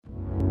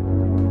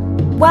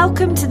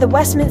Welcome to the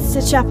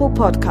Westminster Chapel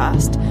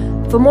podcast.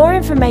 For more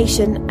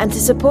information and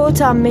to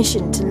support our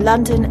mission to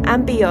London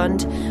and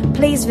beyond,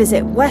 please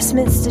visit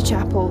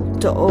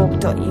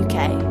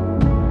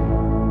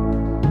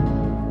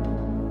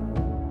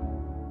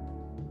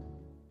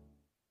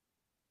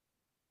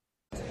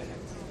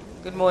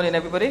westminsterchapel.org.uk. Good morning,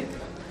 everybody.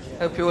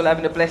 Hope you're all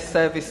having a blessed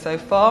service so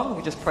far.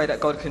 We just pray that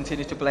God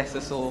continue to bless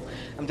us all.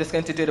 I'm just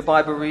going to do the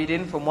Bible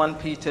reading from 1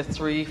 Peter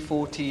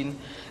 3:14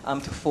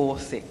 to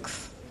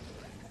 4:6.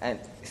 And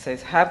it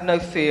says, "Have no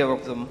fear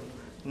of them,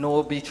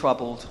 nor be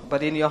troubled,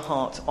 but in your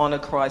heart honour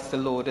Christ the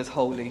Lord as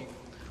holy,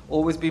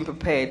 always being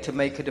prepared to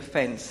make a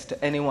defence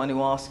to anyone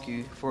who asks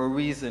you for a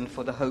reason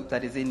for the hope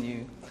that is in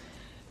you.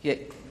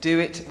 Yet do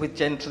it with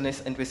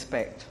gentleness and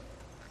respect,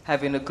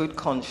 having a good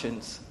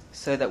conscience,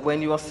 so that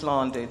when you are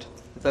slandered,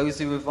 those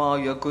who revile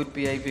your good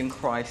behaviour in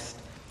Christ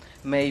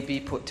may be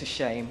put to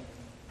shame.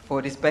 For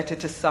it is better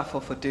to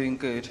suffer for doing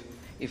good,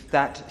 if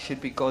that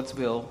should be God's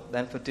will,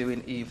 than for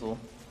doing evil.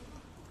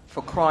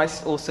 For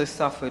Christ also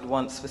suffered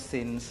once for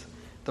sins,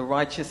 the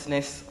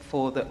righteousness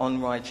for the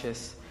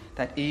unrighteous,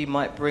 that he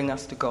might bring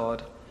us to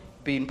God,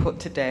 being put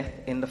to death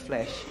in the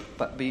flesh,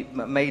 but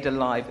made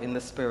alive in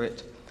the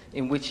Spirit,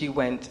 in which he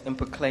went and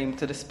proclaimed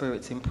to the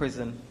spirits in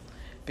prison,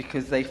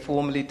 because they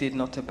formerly did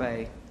not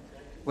obey,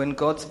 when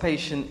God's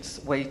patience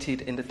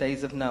waited in the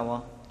days of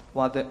Noah,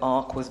 while the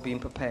ark was being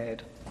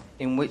prepared,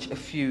 in which a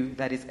few,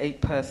 that is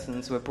 8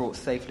 persons, were brought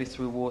safely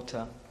through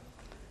water.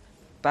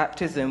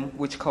 Baptism,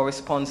 which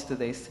corresponds to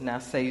this, now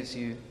saves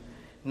you,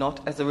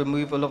 not as a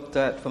removal of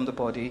dirt from the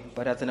body,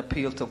 but as an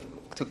appeal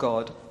to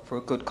God for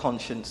a good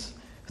conscience,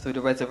 through the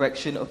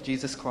resurrection of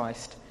Jesus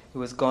Christ, who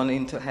has gone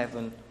into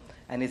heaven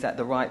and is at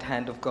the right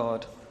hand of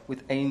God,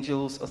 with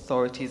angels,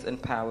 authorities,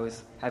 and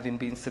powers having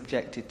been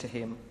subjected to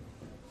him.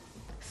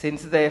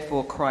 Since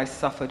therefore Christ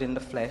suffered in the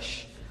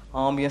flesh,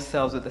 arm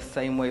yourselves with the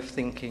same way of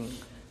thinking,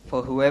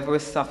 for whoever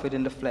has suffered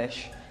in the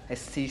flesh has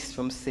ceased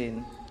from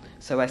sin,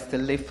 so as to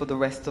live for the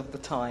rest of the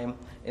time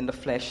in the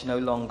flesh no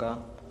longer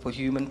for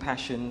human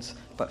passions,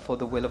 but for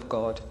the will of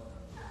God.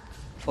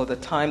 For the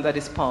time that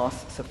is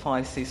past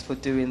suffices for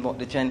doing what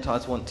the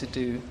Gentiles want to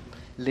do,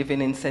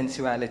 living in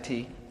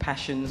sensuality,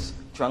 passions,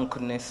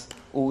 drunkenness,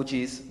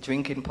 orgies,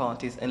 drinking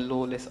parties, and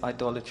lawless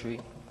idolatry.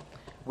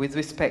 With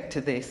respect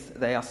to this,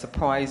 they are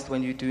surprised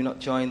when you do not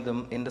join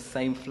them in the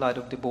same flood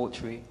of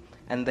debauchery,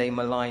 and they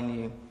malign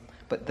you.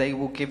 But they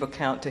will give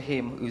account to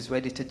him who is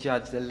ready to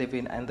judge the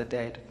living and the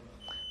dead.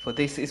 For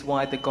this is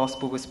why the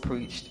gospel was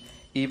preached,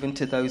 even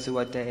to those who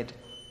are dead,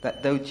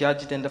 that though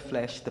judged in the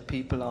flesh, the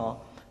people are,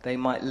 they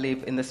might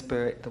live in the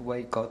spirit the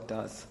way God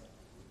does."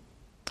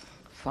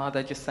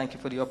 Father, I just thank you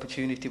for the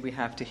opportunity we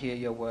have to hear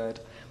your word.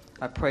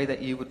 I pray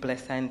that you would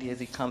bless Andy as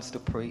he comes to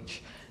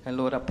preach. And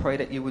Lord, I pray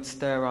that you would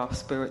stir our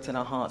spirits and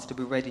our hearts to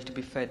be ready to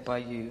be fed by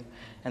you,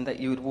 and that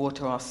you would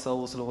water our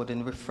souls, Lord,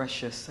 and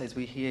refresh us as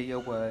we hear your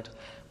word.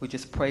 We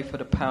just pray for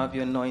the power of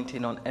your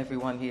anointing on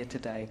everyone here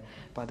today,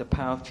 by the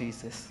power of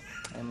Jesus.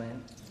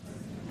 Amen.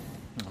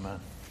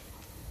 Amen.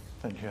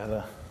 Thank you,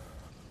 Heather.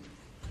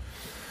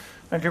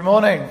 And good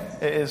morning.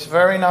 It is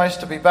very nice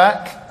to be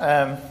back.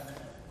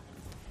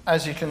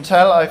 As you can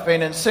tell, I've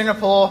been in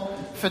Singapore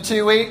for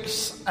 2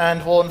 weeks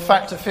and worn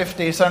Factor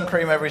 50 sun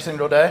cream every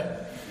single day.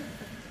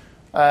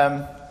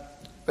 But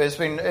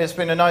it's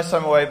been a nice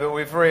time away, but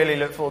we've really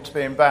looked forward to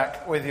being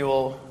back with you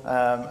all,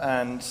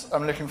 and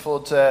I'm looking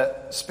forward to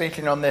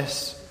speaking on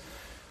this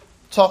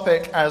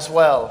topic as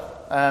well.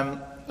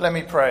 Let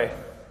me pray.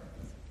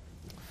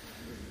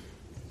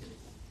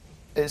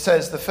 It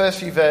says the first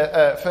few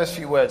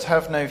words,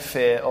 "Have no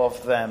fear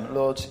of them."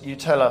 Lord, you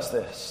tell us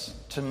this,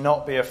 to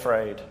not be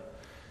afraid,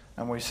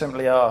 and we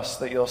simply ask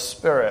that your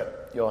Spirit,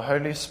 your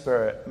Holy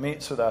Spirit,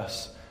 meets with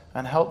us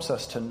and helps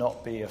us to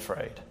not be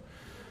afraid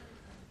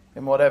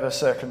in whatever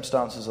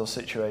circumstances or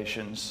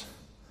situations,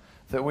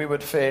 that we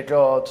would fear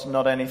God,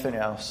 not anything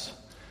else,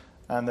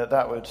 and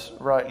that would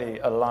rightly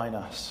align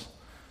us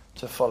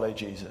to follow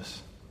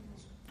Jesus.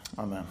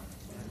 Amen.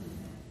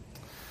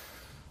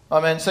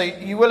 Amen. So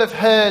you will have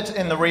heard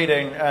in the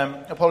reading,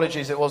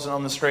 apologies it wasn't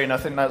on the screen, I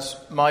think that's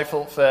my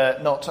fault for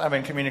not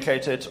having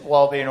communicated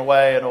while being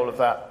away and all of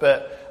that,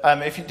 but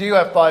if you do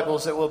have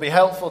Bibles, it will be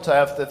helpful to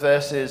have the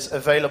verses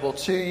available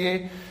to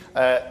you.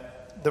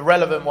 The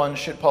relevant ones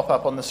should pop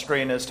up on the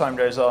screen as time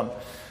goes on.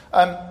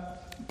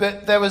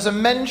 But there was a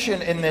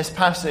mention in this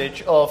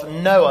passage of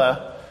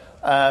Noah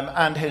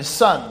and his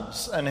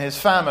sons and his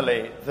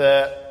family.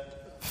 The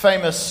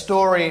famous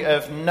story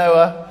of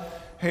Noah,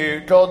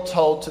 who God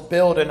told to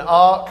build an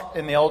ark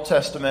in the Old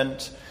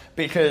Testament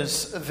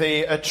because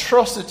the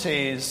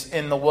atrocities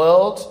in the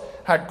world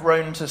had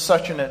grown to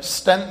such an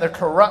extent, the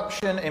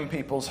corruption in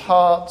people's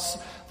hearts,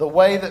 the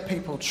way that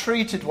people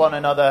treated one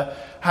another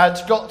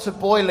had got to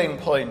boiling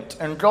point,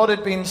 and God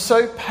had been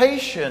so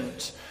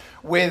patient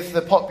with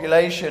the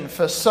population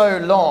for so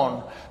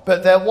long,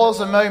 but there was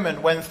a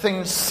moment when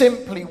things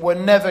simply were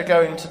never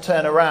going to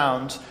turn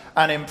around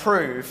and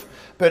improve,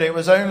 but it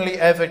was only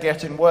ever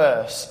getting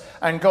worse.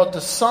 And God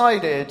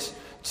decided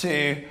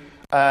to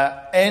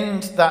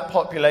end that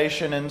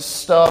population and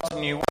start a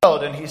new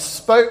world. And he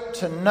spoke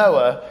to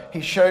Noah,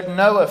 he showed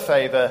Noah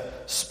favor,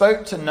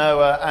 spoke to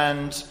Noah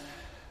and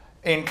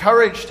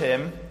encouraged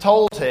him,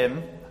 told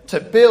him to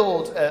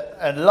build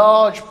a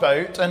large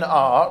boat, an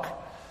ark,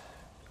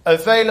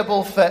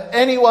 available for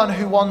anyone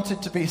who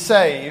wanted to be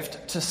saved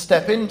to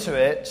step into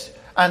it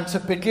and to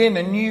begin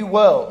a new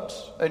world,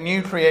 a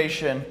new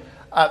creation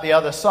at the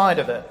other side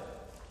of it.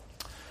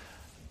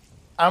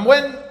 And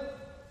when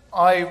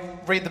I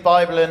read the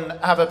Bible and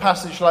have a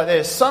passage like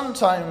this,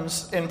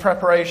 sometimes in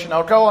preparation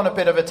I'll go on a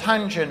bit of a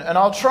tangent and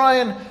I'll try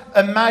and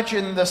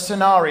imagine the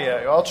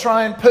scenario. I'll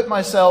try and put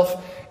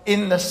myself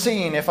in the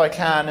scene if I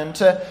can, and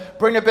to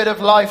bring a bit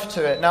of life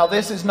to it. Now,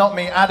 this is not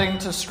me adding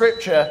to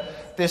Scripture.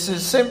 This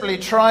is simply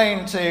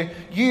trying to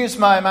use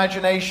my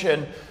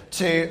imagination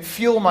to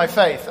fuel my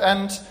faith.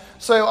 And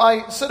so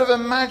I sort of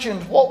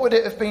imagined what would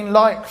it have been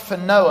like for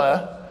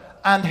Noah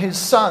and his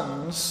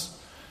sons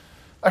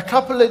a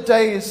couple of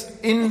days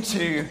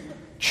into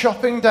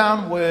chopping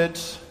down wood,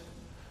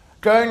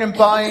 going and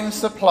buying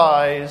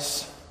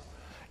supplies,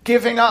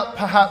 giving up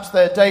perhaps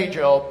their day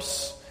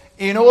jobs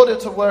in order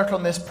to work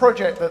on this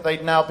project that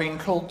they'd now been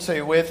called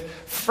to, with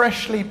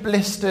freshly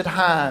blistered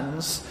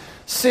hands,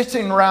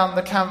 sitting round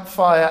the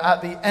campfire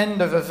at the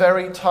end of a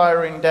very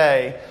tiring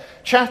day,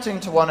 chatting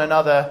to one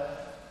another,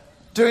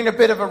 doing a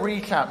bit of a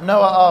recap.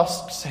 Noah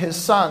asks his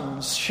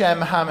sons,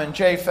 Shem, Ham, and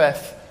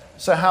Japheth,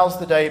 so how's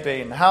the day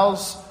been? How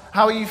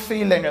are you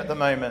feeling at the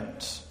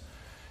moment?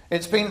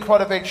 It's been quite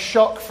a big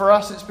shock for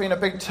us. It's been a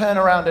big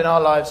turnaround in our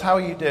lives. How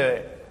are you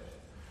doing?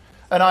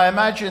 And I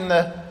imagine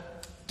the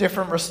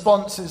different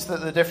responses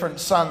that the different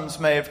sons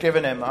may have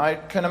given him. I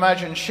can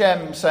imagine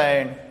Shem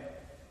saying,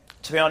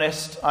 to be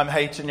honest, I'm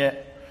hating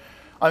it.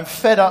 I'm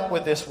fed up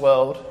with this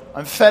world.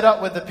 I'm fed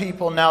up with the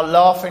people now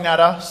laughing at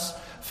us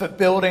for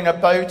building a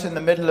boat in the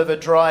middle of a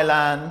dry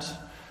land.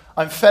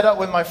 I'm fed up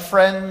with my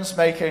friends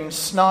making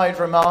snide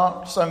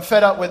remarks. I'm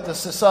fed up with the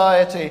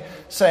society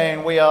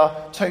saying we are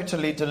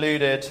totally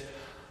deluded.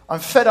 I'm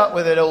fed up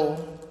with it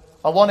all.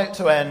 I want it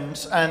to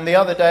end. And the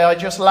other day I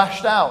just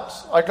lashed out.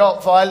 I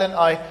got violent.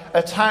 I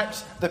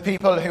attacked the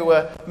people who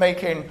were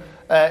making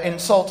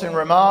insulting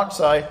remarks.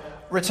 I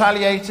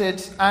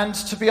retaliated. And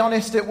to be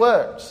honest, it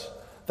worked.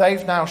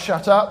 They've now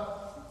shut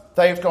up.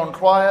 They've gone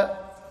quiet.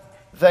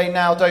 They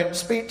now don't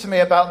speak to me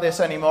about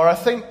this anymore. I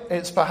think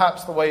it's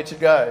perhaps the way to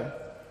go.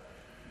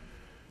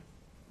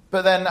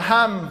 But then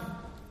Ham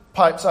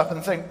pipes up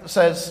and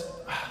says,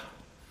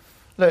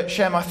 look,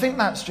 Shem, I think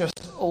that's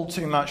just all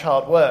too much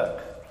hard work.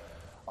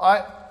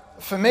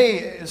 For me,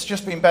 it's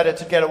just been better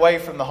to get away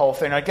from the whole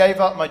thing. I gave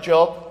up my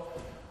job.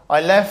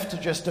 I left to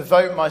just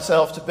devote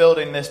myself to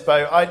building this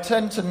boat. I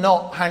tend to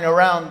not hang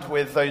around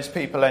with those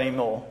people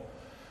anymore.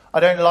 I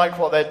don't like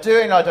what they're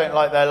doing. I don't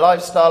like their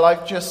lifestyle.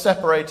 I've just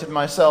separated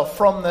myself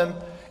from them.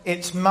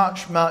 It's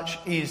much, much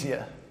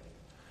easier.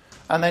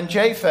 And then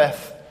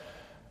Japheth,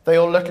 they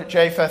all look at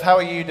Japheth, how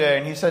are you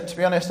doing? He said, to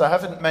be honest, I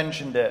haven't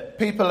mentioned it.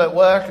 People at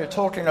work are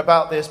talking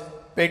about this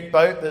big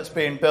boat that's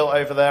being built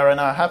over there, and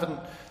I haven't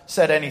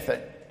said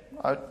anything.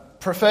 I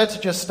prefer to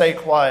just stay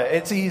quiet.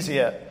 It's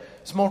easier.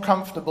 It's more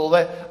comfortable.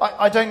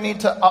 I don't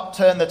need to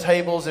upturn the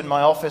tables in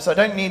my office. I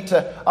don't need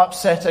to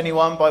upset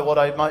anyone by what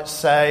I might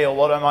say or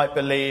what I might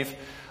believe.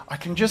 I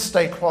can just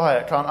stay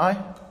quiet, can't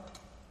I?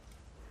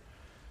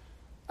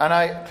 And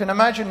I can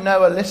imagine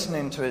Noah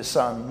listening to his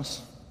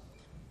sons,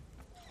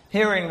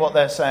 hearing what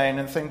they're saying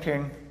and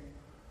thinking,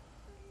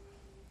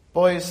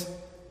 boys,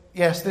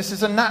 yes, this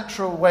is a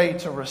natural way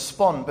to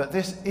respond, but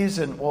this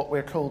isn't what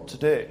we're called to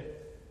do.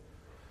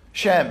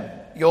 Shem,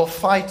 you're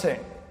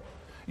fighting.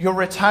 You're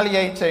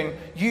retaliating,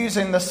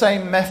 using the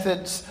same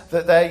methods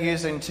that they're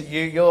using to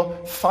you. You're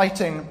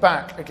fighting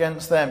back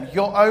against them.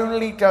 You're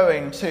only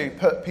going to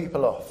put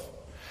people off.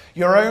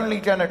 You're only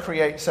going to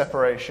create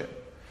separation.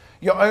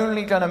 You're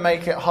only going to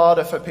make it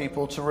harder for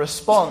people to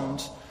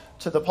respond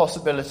to the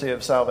possibility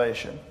of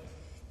salvation.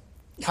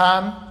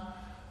 Ham,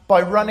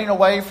 by running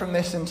away from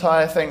this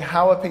entire thing,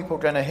 how are people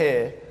going to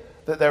hear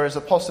that there is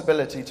a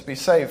possibility to be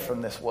saved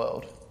from this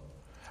world?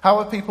 How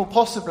are people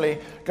possibly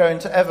going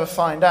to ever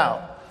find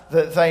out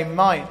that they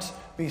might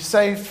be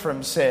saved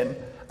from sin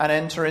and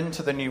enter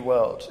into the new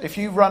world? If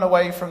you run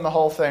away from the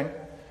whole thing,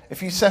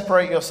 if you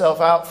separate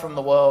yourself out from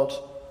the world,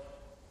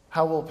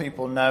 how will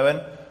people know?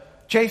 And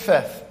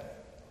Japheth,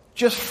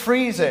 just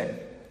freezing,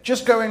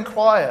 just going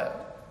quiet.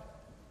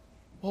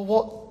 Well,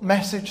 what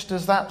message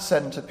does that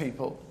send to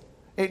people?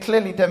 It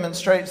clearly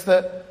demonstrates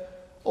that,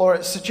 or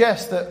it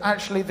suggests that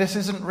actually this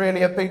isn't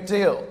really a big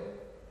deal.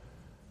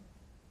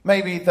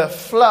 Maybe the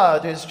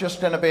flood is just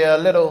going to be a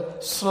little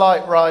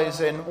slight rise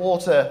in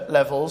water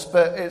levels,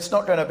 but it's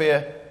not going to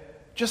be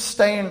just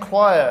staying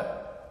quiet,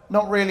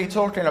 not really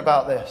talking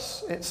about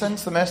this. It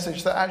sends the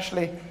message that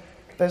actually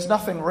there's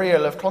nothing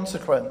real of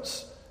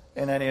consequence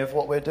in any of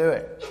what we're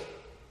doing.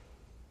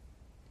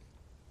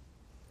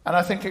 And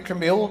I think it can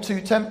be all too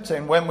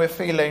tempting when we're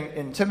feeling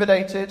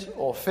intimidated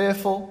or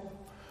fearful,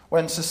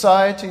 when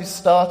society's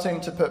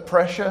starting to put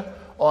pressure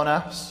on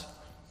us,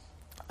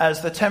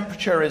 as the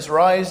temperature is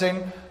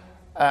rising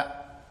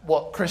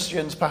what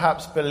Christians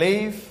perhaps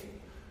believe,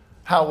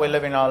 how we're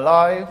living our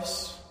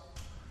lives.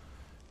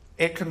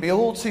 It can be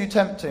all too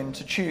tempting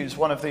to choose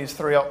one of these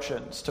three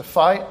options, to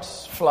fight,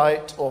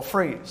 flight, or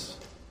freeze.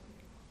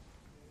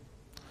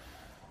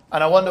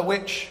 And I wonder,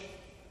 which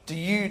do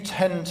you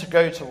tend to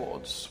go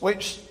towards?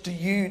 Which do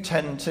you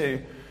tend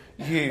to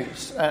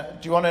use? Do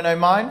you want to know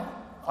mine?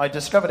 I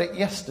discovered it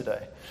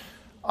yesterday.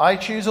 I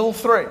choose all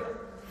three.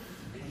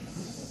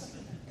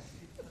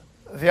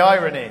 The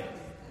irony.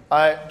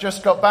 I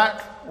just got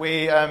back.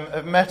 We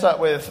have met up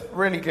with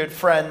really good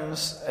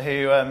friends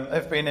who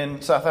have been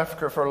in South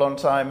Africa for a long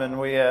time, and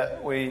we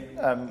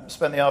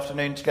spent the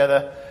afternoon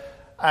together.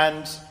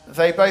 And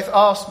they both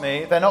asked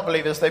me, they're not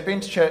believers, they've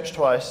been to church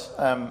twice,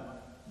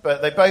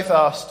 but they both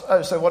asked,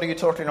 "Oh, so what are you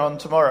talking on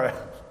tomorrow?"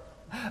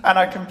 And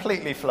I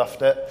completely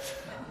fluffed it.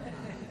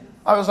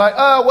 I was like,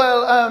 "Oh,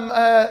 well,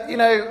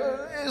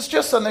 it's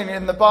just something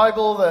in the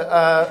Bible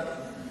that,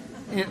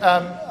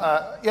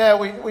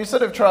 we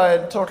sort of try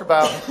and talk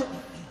about."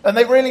 And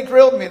they really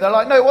grilled me. They're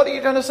like, "No, what are you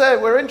going to say?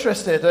 We're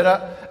interested."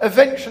 And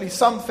eventually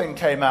something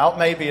came out,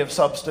 maybe of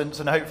substance,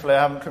 and hopefully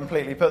I haven't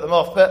completely put them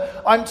off.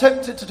 But I'm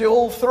tempted to do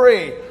all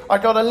three. I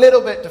got a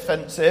little bit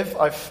defensive.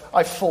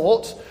 I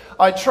fought.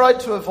 I tried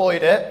to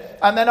avoid it.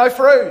 And then I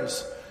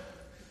froze.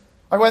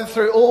 I went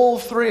through all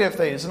three of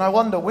these. And I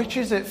wonder, which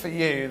is it for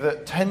you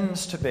that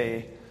tends to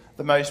be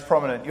the most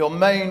prominent? Your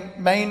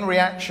main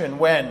reaction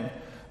when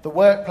the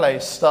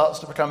workplace starts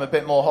to become a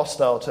bit more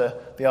hostile to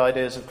the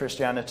ideas of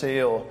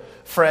Christianity, or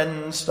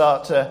friends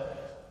start to,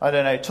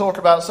 talk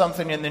about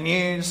something in the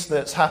news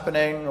that's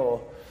happening,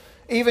 or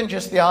even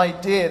just the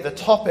idea, the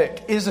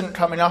topic isn't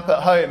coming up at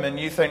home, and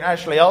you think,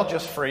 actually, I'll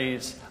just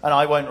freeze and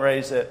I won't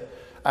raise it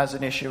as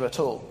an issue at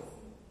all.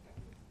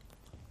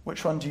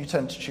 Which one do you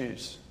tend to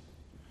choose?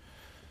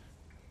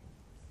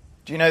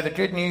 Do you know the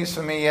good news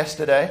for me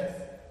yesterday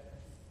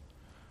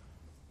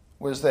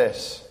was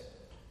this?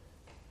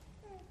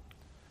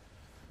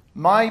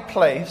 My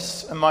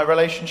place and my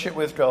relationship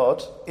with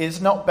God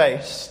is not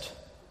based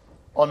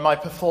on my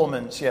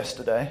performance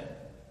yesterday.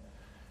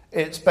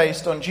 It's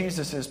based on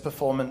Jesus'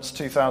 performance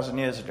 2,000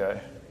 years ago.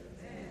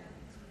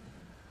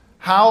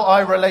 How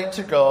I relate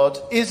to God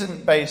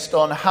isn't based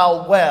on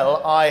how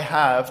well I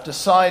have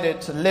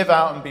decided to live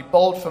out and be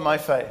bold for my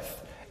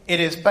faith. It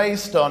is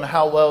based on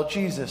how well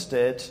Jesus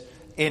did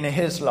in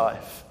his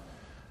life.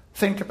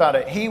 Think about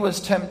it. He was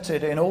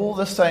tempted in all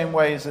the same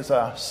ways as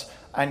us,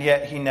 and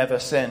yet he never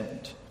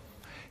sinned.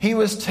 He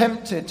was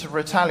tempted to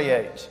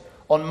retaliate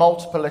on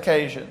multiple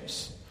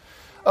occasions.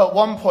 At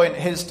one point,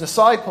 his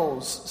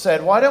disciples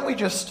said, "Why don't we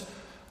just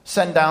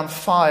send down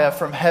fire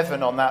from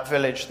heaven on that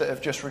village that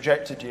have just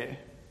rejected you?"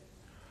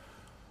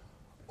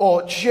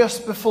 Or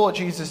just before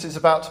Jesus is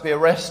about to be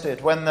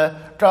arrested, when the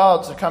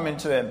guards are coming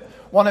to him,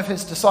 one of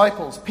his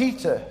disciples,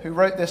 Peter, who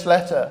wrote this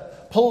letter,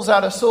 pulls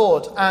out a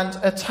sword and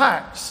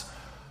attacks.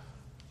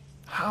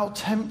 How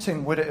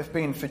tempting would it have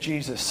been for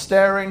Jesus,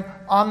 staring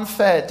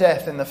unfair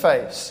death in the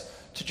face,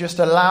 to just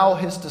allow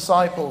his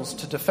disciples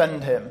to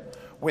defend him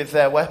with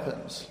their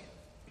weapons?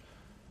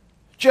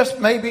 Just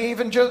maybe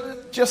even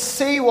just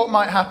see what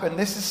might happen.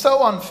 This is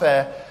so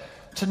unfair,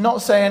 to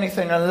not say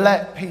anything and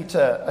let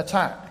Peter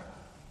attack.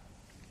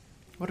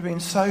 It would have been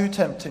so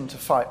tempting to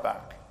fight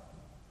back.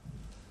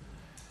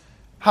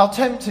 How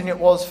tempting it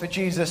was for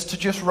Jesus to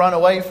just run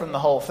away from the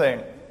whole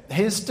thing.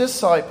 His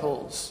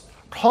disciples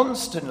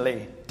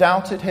constantly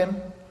doubted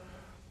him,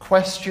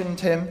 questioned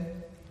him,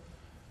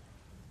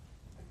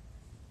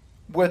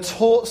 were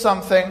taught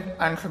something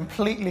and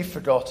completely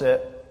forgot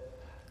it,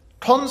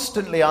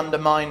 constantly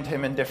undermined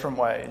him in different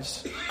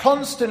ways,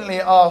 constantly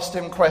asked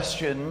him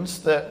questions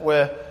that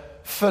were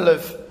full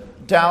of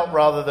doubt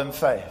rather than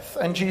faith.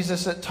 And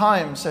Jesus at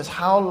times says,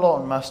 "How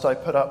long must I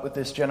put up with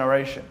this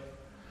generation?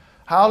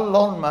 How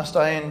long must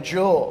I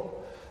endure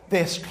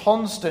this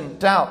constant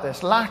doubt,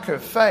 this lack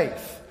of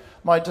faith?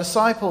 My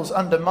disciples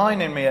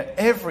undermining me at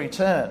every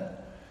turn."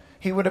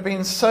 He would have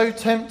been so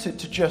tempted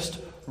to just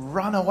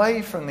run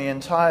away from the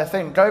entire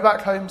thing, go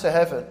back home to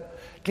heaven,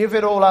 give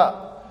it all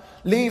up,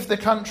 leave the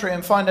country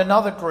and find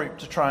another group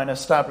to try and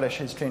establish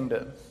his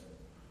kingdom.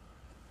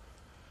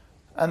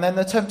 And then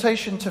the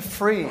temptation to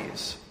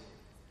freeze.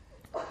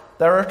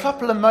 There are a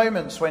couple of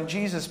moments when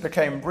Jesus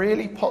became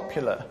really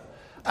popular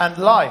and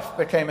life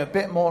became a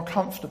bit more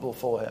comfortable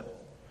for him.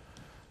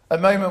 A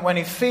moment when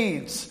he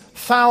feeds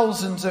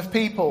thousands of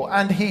people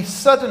and he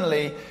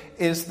suddenly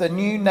is the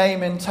new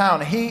name in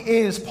town. He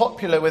is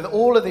popular with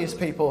all of these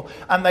people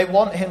and they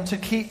want him to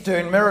keep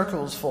doing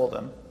miracles for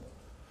them.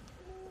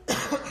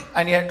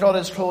 And yet God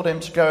has called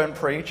him to go and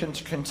preach and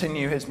to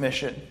continue his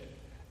mission.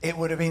 It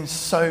would have been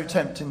so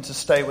tempting to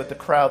stay with the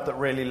crowd that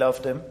really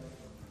loved him.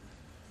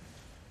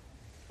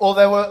 Or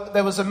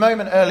there was a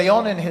moment early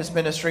on in his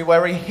ministry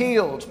where he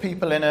healed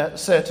people in a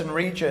certain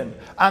region.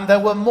 And there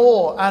were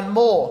more,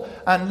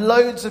 and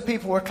loads of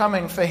people were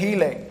coming for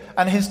healing.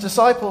 And his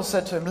disciples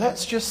said to him,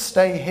 "Let's just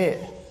stay here.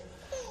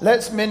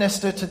 Let's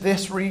minister to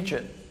this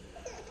region.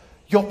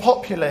 You're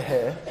popular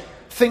here.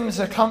 Things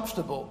are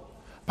comfortable.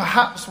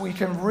 Perhaps we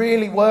can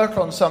really work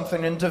on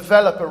something and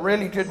develop a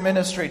really good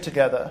ministry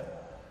together.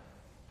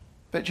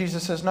 But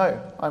Jesus says,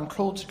 no, I'm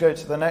called to go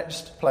to the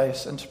next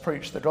place and to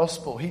preach the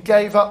gospel. He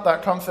gave up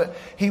that comfort.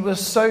 He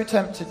was so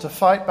tempted to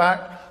fight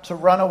back, to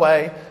run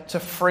away, to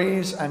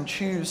freeze and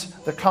choose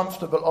the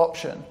comfortable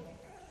option.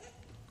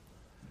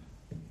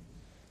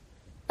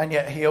 And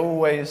yet he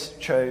always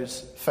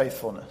chose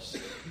faithfulness.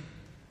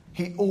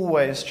 He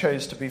always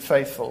chose to be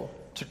faithful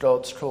to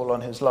God's call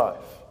on his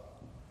life.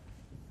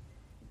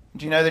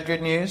 Do you know the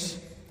good news?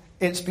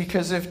 It's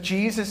because of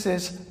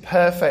Jesus'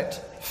 perfect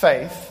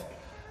faith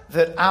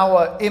that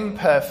our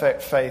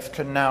imperfect faith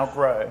can now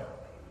grow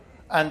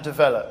and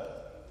develop.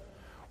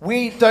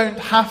 We don't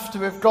have to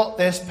have got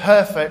this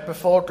perfect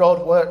before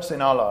God works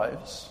in our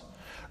lives.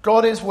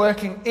 God is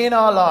working in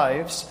our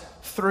lives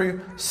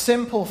through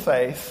simple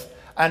faith,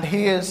 and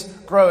he is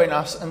growing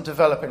us and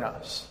developing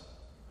us.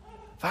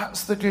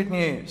 That's the good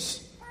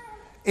news.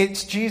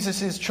 It's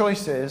Jesus'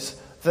 choices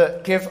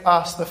that give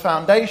us the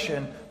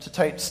foundation to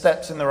take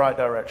steps in the right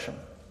direction.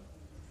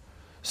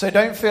 So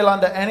don't feel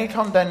under any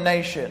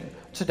condemnation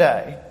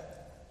today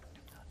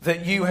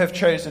that you have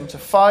chosen to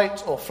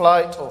fight or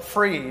flight or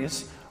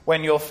freeze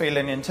when you're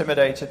feeling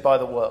intimidated by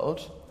the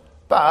world,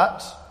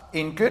 but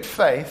in good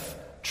faith,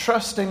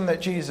 trusting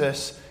that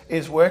Jesus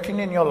is working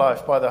in your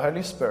life by the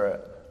Holy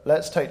Spirit,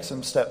 let's take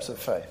some steps of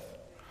faith.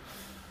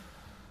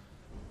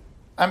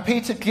 And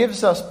Peter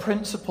gives us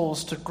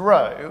principles to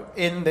grow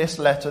in this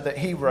letter that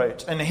he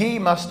wrote. And he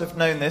must have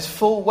known this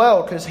full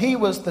well because he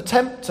was the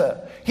tempter.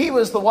 He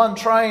was the one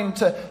trying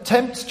to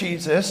tempt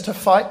Jesus to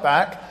fight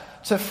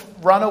back, to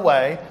run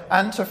away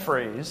and to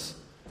freeze.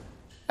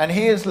 And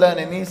he is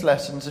learning these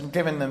lessons and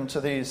giving them to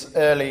these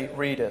early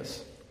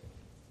readers.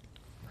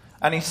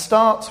 And he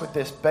starts with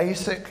this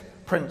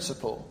basic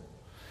principle,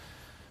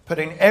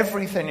 putting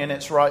everything in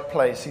its right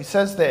place. He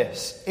says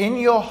this: in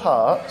your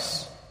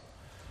hearts,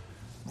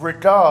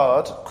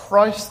 regard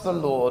Christ the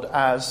Lord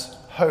as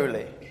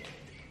holy.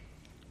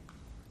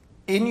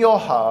 In your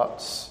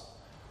hearts,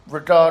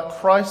 regard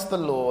Christ the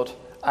Lord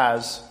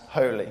as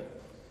holy.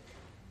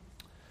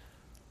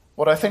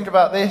 What I think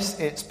about this,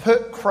 it's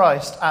put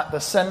Christ at the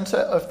centre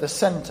of the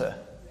centre.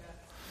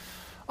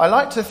 I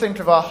like to think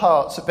of our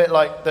hearts a bit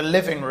like the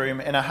living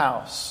room in a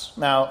house.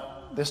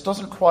 Now, this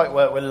doesn't quite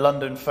work with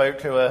London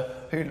folk who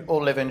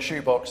all live in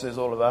shoeboxes,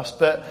 all of us,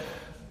 but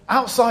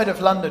outside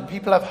of London,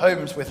 people have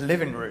homes with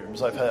living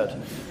rooms, I've heard.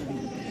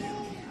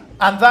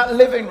 And that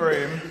living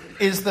room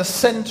is the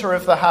centre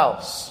of the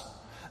house.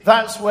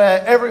 That's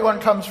where everyone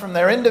comes from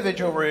their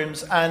individual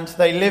rooms and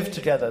they live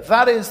together.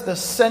 That is the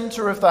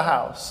centre of the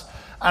house.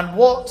 And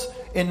what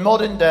in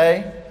modern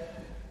day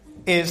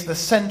is the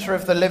centre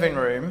of the living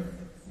room?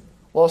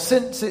 Well,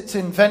 since its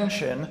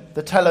invention,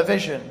 the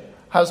television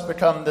has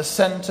become the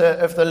centre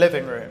of the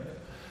living room.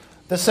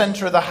 The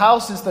centre of the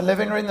house is the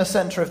living room. The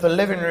centre of the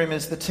living room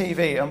is the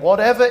TV. And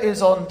whatever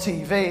is on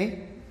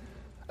TV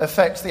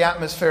affects the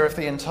atmosphere of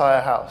the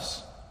entire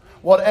house.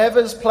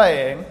 Whatever's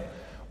playing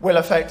will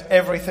affect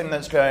everything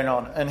that's going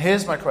on. And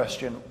here's my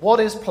question. What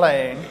is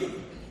playing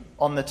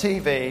on the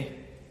TV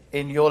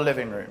in your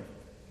living room?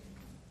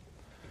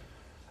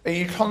 Are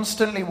you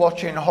constantly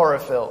watching horror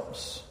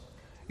films?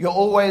 You're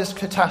always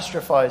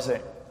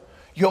catastrophizing.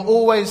 You're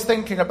always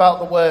thinking about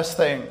the worst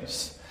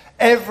things.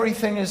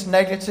 Everything is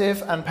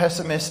negative and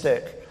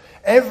pessimistic.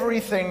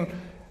 Everything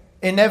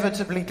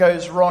inevitably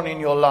goes wrong in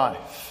your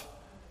life.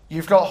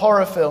 You've got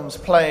horror films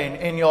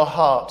playing in your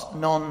heart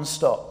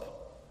non-stop.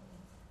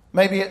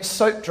 Maybe it's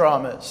soap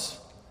dramas.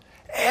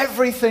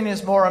 Everything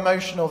is more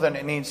emotional than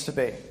it needs to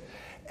be.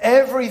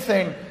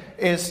 Everything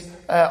is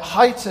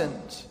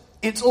heightened.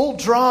 It's all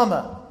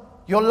drama.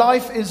 Your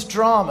life is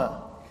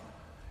drama.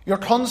 You're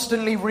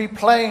constantly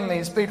replaying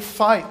these big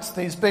fights,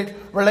 these big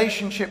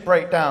relationship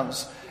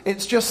breakdowns.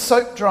 It's just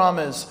soap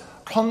dramas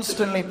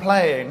constantly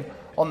playing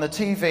on the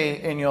TV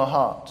in your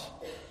heart.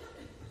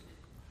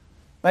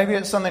 Maybe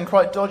it's something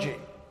quite dodgy.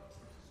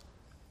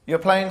 You're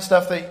playing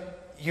stuff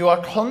that you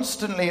are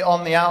constantly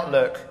on the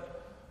outlook,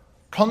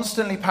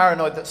 constantly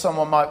paranoid that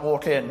someone might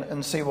walk in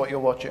and see what you're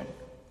watching.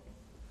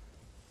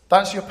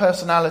 That's your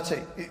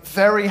personality. It's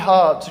very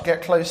hard to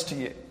get close to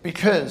you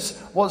because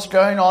what's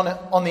going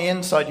on the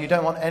inside, you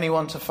don't want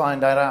anyone to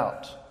find that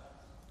out.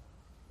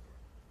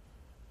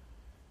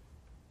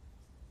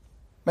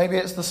 Maybe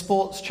it's the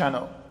sports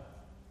channel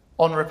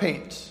on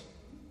repeat.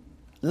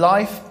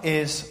 Life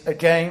is a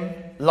game.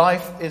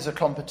 Life is a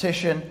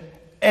competition.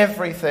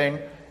 Everything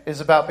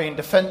is about being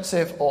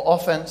defensive or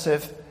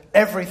offensive.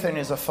 Everything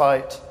is a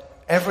fight.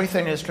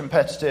 Everything is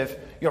competitive.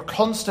 You're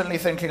constantly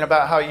thinking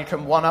about how you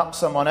can one-up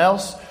someone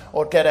else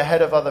or get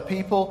ahead of other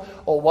people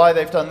or why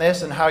they've done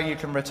this and how you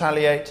can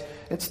retaliate.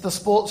 It's the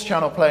sports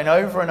channel playing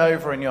over and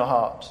over in your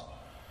heart.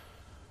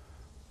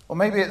 Or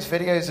maybe it's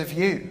videos of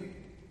you.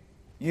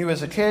 You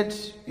as a kid,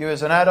 you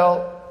as an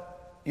adult.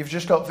 You've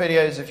just got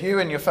videos of you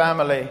and your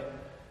family.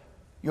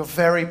 You're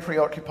very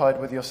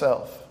preoccupied with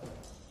yourself.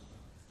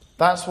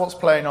 That's what's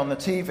playing on the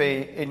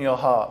TV in your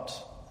heart.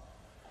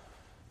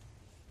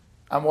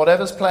 And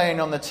whatever's playing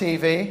on the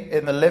TV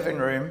in the living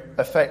room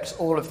affects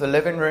all of the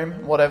living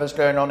room. Whatever's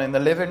going on in the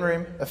living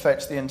room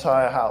affects the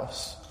entire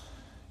house.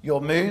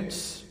 Your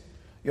moods,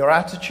 your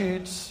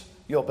attitudes,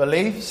 your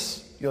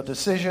beliefs, your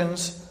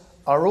decisions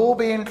are all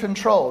being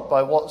controlled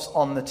by what's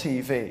on the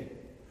TV,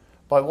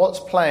 by what's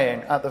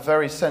playing at the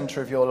very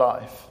center of your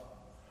life.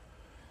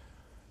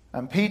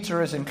 And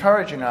Peter is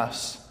encouraging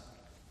us,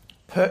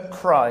 put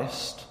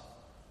Christ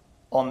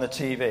on the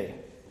TV.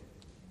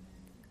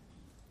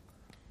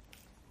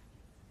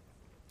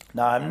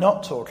 Now, I'm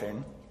not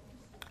talking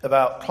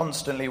about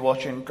constantly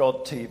watching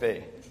God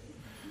TV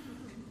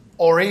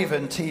or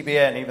even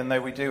TBN, even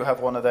though we do have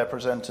one of their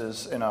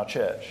presenters in our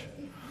church.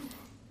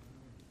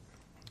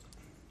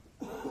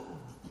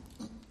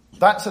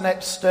 That's an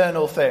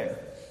external thing.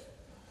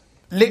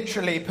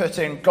 Literally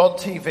putting God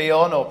TV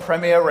on or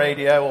Premier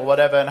Radio or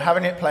whatever and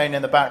having it playing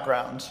in the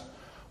background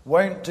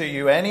won't do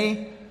you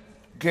any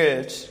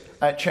good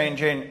at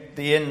changing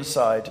the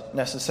inside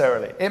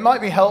necessarily. It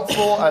might be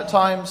helpful at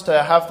times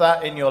to have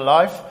that in your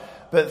life,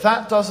 but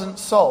that doesn't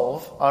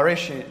solve our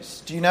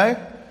issues. Do you know?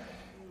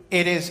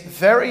 It is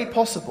very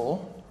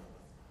possible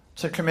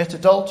to commit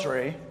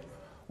adultery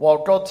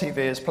while God TV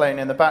is playing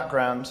in the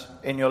background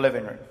in your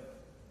living room.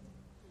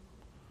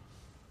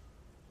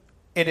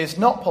 It is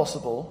not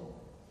possible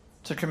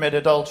to commit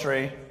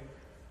adultery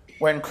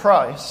when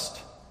Christ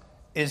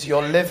is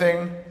your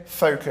living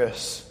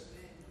focus.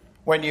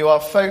 When you are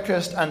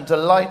focused and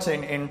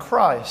delighting in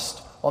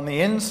Christ on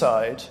the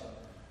inside,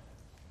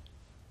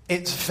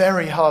 it's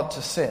very hard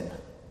to sin.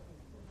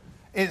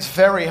 It's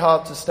very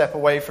hard to step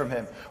away from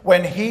him.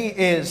 When he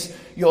is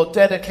your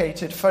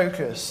dedicated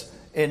focus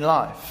in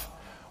life,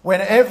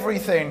 when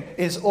everything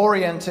is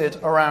oriented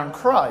around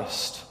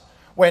Christ,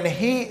 when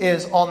he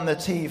is on the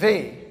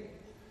TV,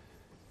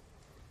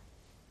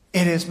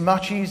 it is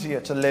much easier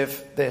to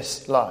live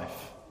this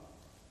life.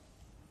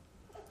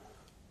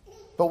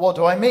 But what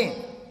do I mean?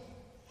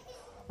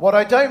 What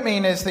I don't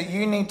mean is that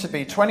you need to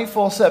be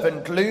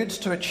 24/7 glued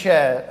to a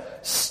chair,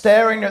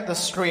 staring at the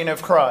screen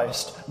of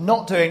Christ,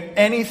 not doing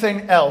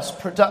anything else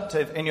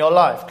productive in your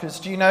life. Because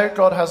do you know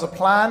God has a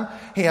plan?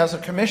 He has a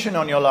commission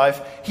on your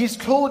life. He's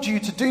called you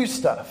to do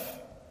stuff.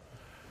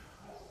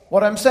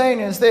 What I'm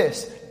saying is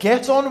this: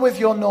 get on with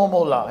your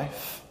normal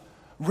life,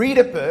 read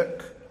a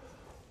book,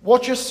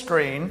 watch a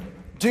screen,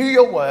 do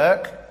your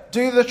work,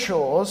 do the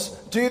chores,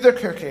 do the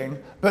cooking,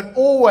 but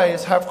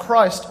always have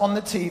Christ on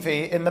the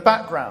TV in the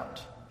background.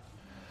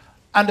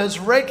 And as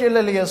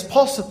regularly as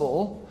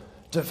possible,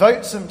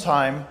 devote some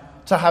time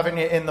to having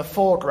it in the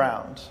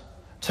foreground,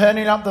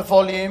 turning up the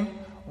volume,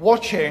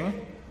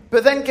 watching,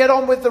 but then get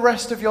on with the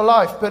rest of your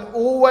life. But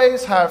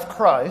always have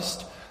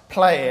Christ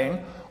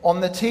playing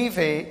on the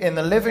TV in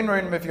the living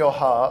room of your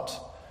heart,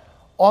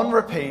 on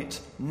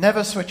repeat,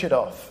 never switch it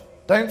off.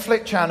 Don't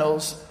flick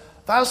channels.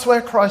 That's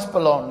where Christ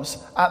belongs,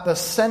 at the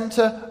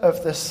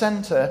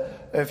center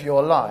of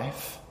your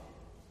life.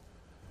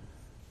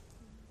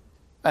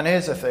 And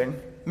here's the thing.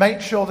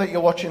 Make sure that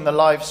you're watching the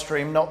live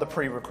stream, not the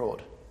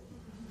pre-record.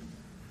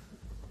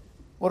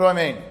 What do I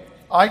mean?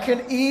 I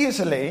can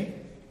easily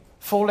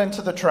fall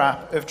into the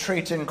trap of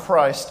treating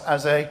Christ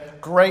as a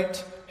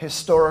great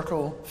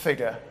historical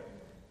figure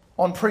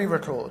on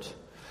pre-record.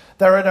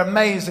 There are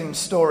amazing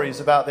stories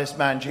about this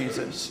man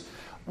Jesus.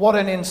 What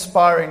an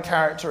inspiring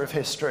character of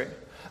history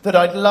that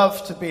I'd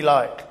love to be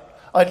like.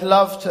 I'd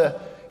love to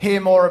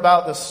hear more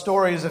about the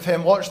stories of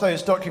him, watch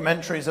those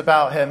documentaries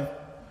about him.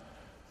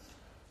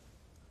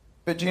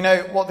 But do you know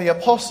what the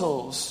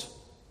apostles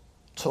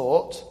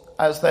taught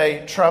as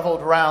they traveled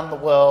around the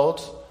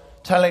world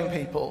telling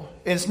people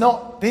is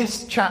not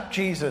this chap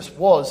Jesus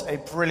was a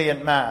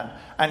brilliant man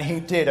and he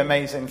did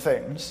amazing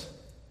things.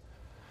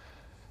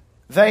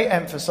 They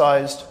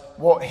emphasized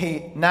what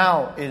he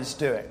now is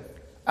doing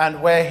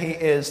and where he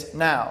is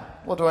now.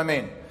 What do I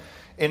mean?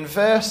 In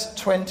verse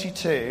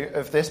 22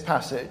 of this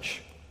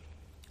passage,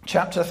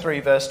 chapter 3,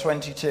 verse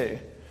 22,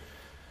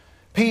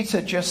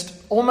 Peter, just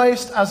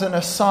almost as an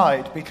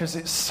aside, because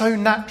it's so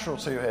natural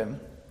to him,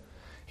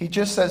 he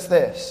just says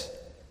this: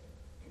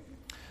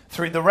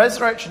 through the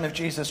resurrection of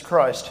Jesus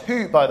Christ,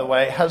 who, by the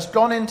way, has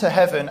gone into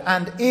heaven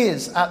and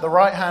is at the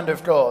right hand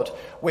of God,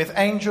 with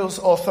angels,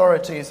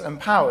 authorities, and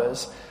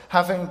powers,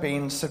 having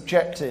been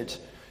subjected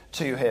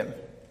to him.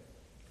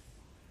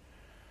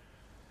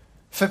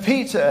 For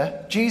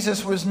Peter,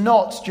 Jesus was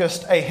not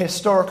just a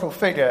historical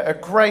figure, a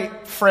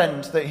great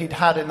friend that he'd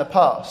had in the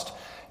past.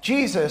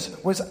 Jesus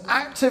was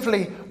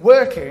actively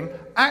working,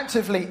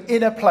 actively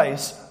in a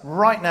place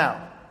right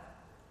now.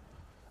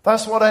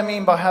 That's what I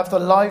mean by have the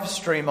live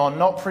stream on,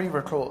 not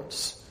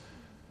pre-records.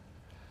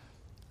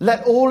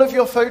 Let all of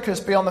your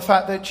focus be on the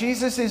fact that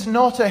Jesus is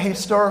not a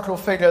historical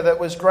figure that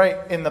was great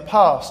in the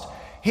past.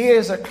 He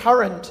is a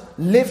current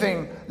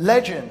living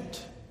legend.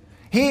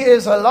 He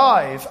is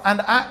alive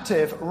and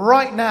active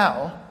right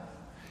now.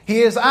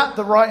 He is at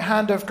the right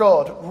hand of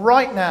God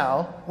right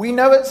now. We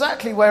know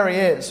exactly where he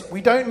is.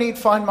 We don't need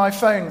Find My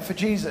Phone for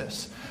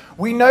Jesus.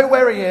 We know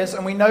where he is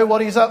and we know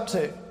what he's up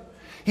to.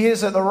 He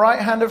is at the right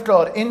hand of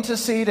God,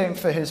 interceding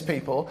for his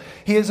people.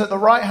 He is at the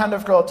right hand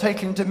of God,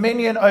 taking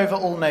dominion over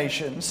all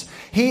nations.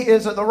 He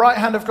is at the right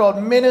hand of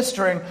God,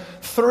 ministering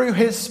through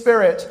his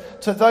Spirit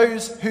to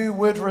those who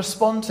would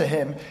respond to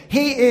him.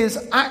 He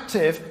is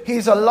active.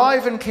 He's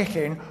alive and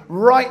kicking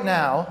right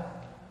now.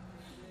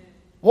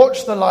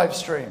 Watch the live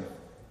stream.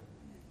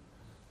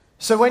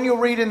 So when you're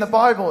reading the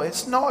Bible,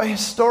 it's not a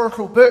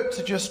historical book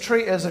to just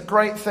treat as a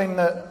great thing,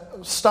 that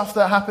stuff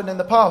that happened in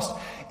the past.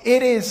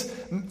 It is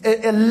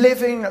a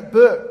living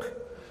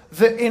book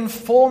that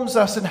informs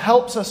us and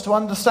helps us to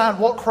understand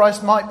what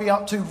Christ might be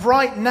up to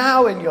right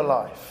now in your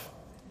life.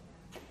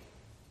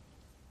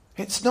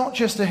 It's not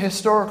just a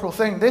historical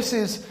thing. This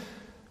is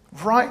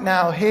right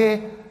now,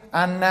 here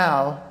and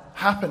now,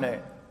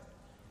 happening.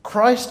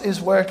 Christ is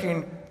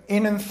working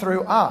in and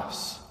through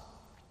us.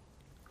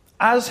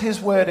 As his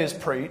word is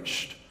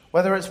preached,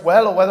 whether it's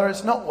well or whether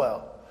it's not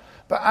well,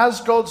 but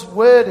as God's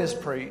word is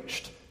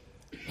preached,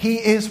 he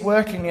is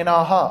working in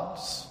our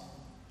hearts.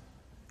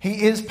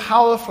 He is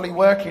powerfully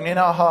working in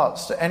our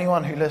hearts to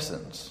anyone who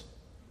listens.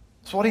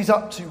 It's what he's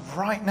up to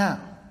right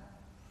now.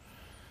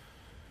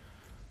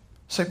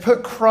 So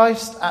put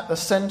Christ at the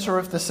center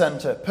of the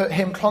center. Put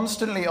him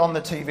constantly on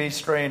the TV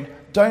screen.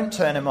 Don't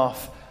turn him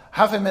off.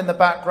 Have him in the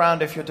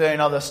background if you're doing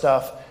other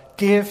stuff.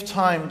 Give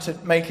time to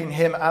making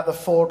him at the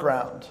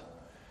foreground.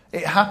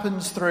 It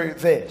happens through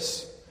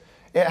this.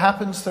 It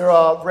happens through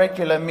our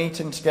regular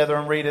meeting together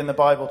and reading the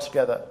Bible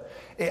together.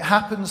 It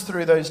happens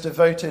through those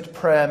devoted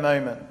prayer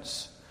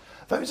moments.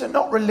 Those are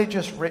not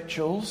religious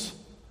rituals.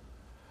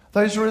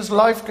 Those are as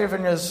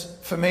life-giving as,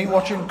 for me,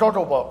 watching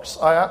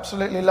Gogglebox. I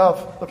absolutely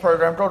love the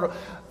program Goggle.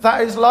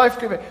 That is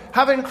life-giving.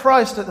 Having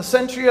Christ at the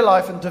center of your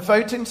life and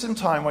devoting some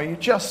time where you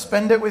just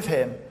spend it with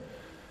him,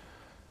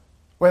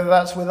 whether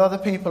that's with other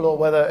people or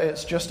whether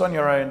it's just on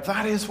your own,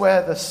 that is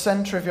where the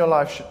center of your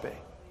life should be.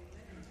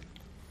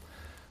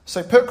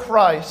 So put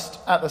Christ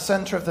at the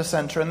center of the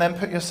center and then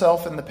put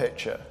yourself in the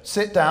picture.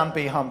 Sit down,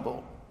 be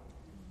humble.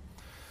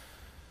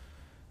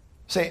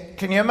 See,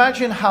 can you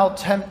imagine how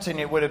tempting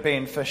it would have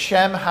been for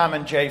Shem, Ham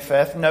and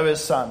Japheth,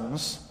 Noah's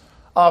sons,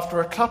 after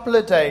a couple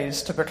of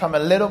days to become a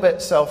little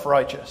bit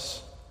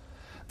self-righteous?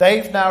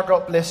 They've now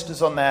got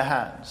blisters on their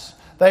hands.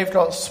 They've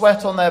got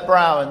sweat on their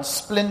brow and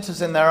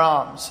splinters in their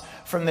arms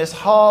from this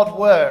hard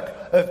work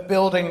of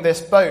building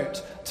this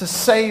boat to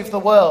save the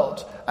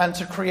world and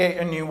to create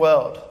a new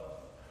world.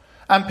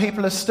 And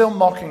people are still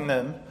mocking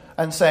them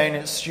and saying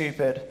it's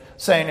stupid,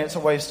 saying it's a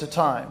waste of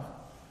time.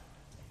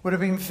 It would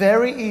have been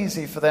very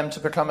easy for them to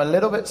become a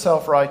little bit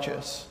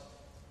self-righteous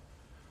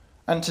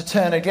and to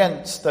turn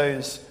against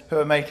those who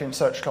are making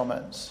such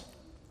comments.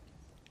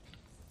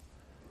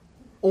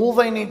 All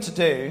they need to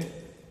do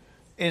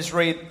is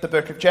read the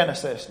book of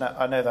Genesis. Now,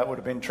 I know that would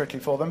have been tricky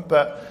for them,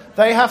 but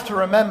they have to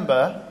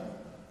remember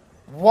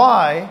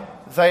why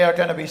they are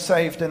going to be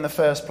saved in the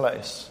first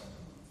place.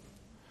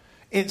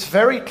 It's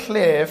very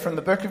clear from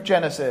the book of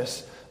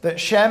Genesis that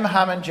Shem,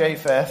 Ham, and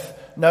Japheth,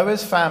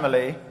 Noah's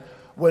family,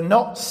 were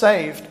not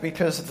saved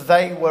because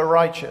they were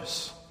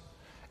righteous.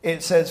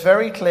 It says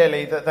very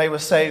clearly that they were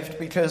saved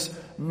because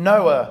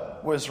Noah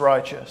was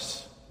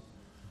righteous.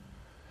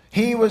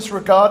 He was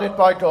regarded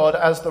by God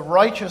as the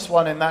righteous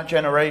one in that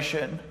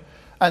generation,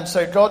 and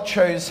so God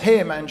chose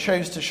him and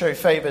chose to show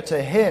favor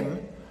to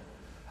him.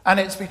 And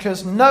it's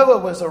because Noah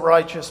was a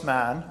righteous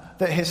man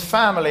that his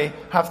family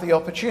have the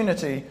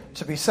opportunity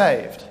to be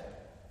saved.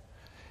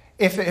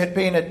 If it had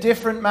been a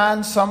different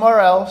man somewhere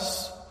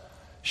else,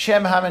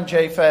 Shem, Ham, and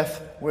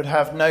Japheth would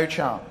have no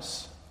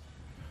chance.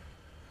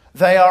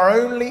 They are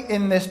only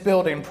in this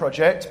building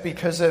project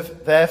because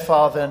of their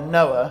father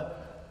Noah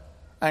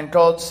and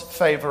God's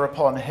favor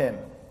upon him.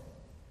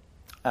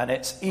 And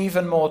it's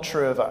even more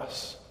true of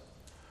us.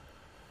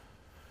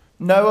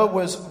 Noah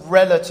was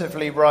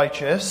relatively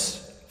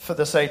righteous for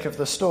the sake of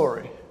the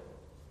story.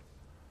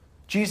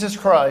 Jesus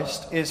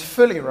Christ is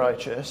fully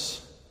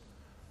righteous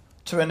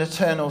to an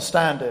eternal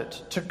standard,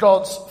 to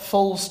God's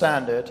full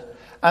standard,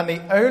 and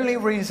the only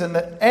reason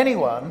that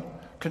anyone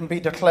can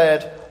be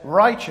declared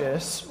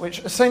righteous, which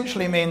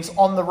essentially means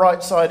on the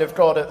right side of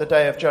God at the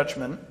day of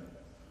judgment,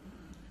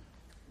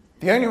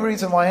 the only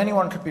reason why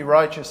anyone could be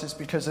righteous is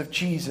because of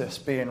Jesus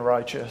being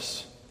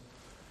righteous.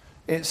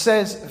 It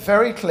says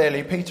very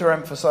clearly, Peter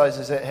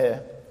emphasizes it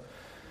here,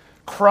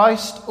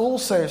 Christ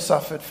also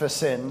suffered for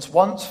sins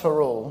once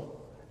for all,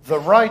 the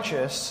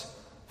righteous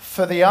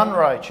for the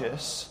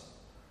unrighteous,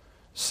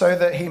 so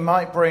that he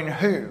might bring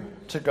who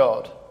to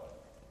God?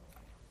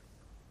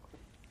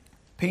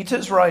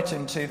 Peter's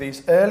writing to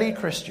these early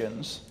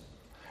Christians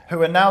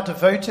who are now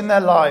devoting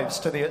their lives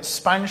to the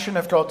expansion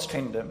of God's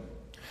kingdom,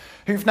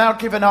 who've now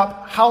given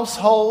up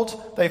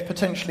household, they've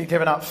potentially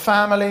given up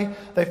family,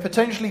 they've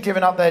potentially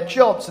given up their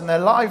jobs and their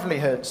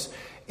livelihoods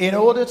in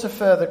order to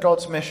further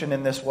God's mission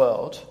in this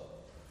world.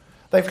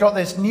 They've got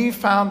this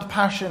newfound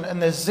passion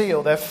and this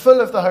zeal. They're full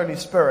of the Holy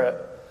Spirit.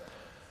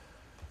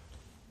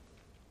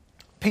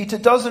 Peter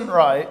doesn't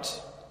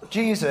write,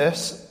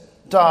 Jesus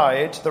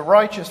died, the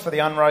righteous for the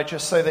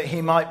unrighteous, so that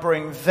he might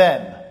bring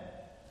them,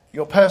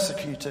 your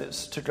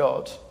persecutors, to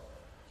God.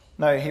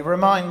 No, he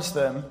reminds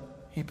them,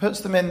 he puts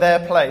them in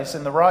their place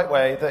in the right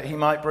way that he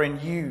might bring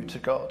you to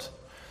God.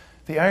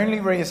 The only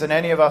reason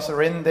any of us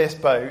are in this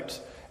boat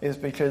is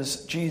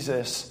because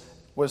Jesus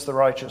was the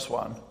righteous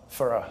one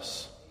for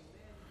us.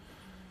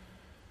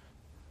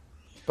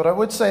 But I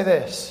would say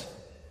this.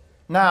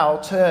 Now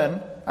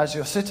turn, as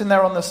you're sitting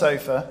there on the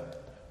sofa,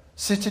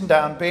 sitting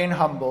down, being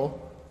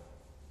humble,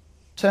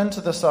 turn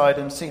to the side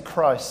and see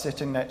Christ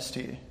sitting next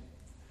to you.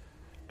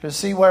 Because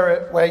see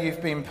where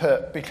you've been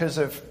put because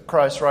of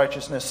Christ's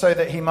righteousness, so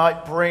that he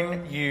might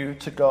bring you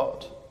to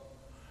God.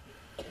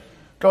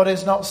 God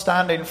is not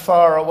standing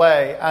far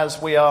away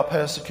as we are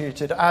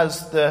persecuted,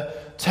 as the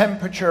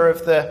temperature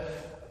of the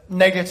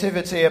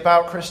negativity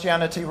about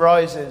Christianity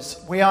rises.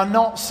 We are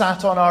not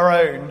sat on our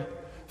own,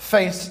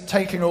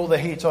 taking all the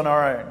heat on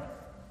our own.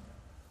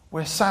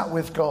 We're sat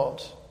with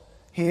God.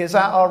 He is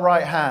at our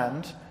right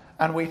hand,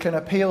 and we can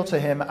appeal to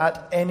him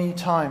at any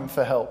time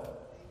for help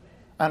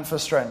and for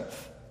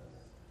strength.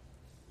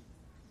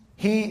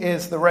 He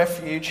is the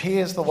refuge. He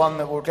is the one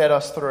that will get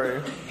us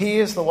through. He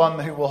is the one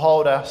who will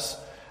hold us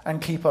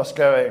and keep us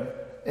going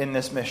in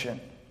this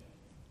mission.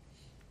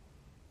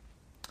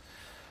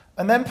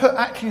 And then put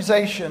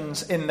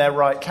accusations in their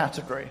right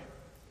category.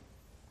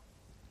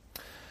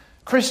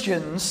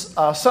 Christians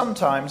are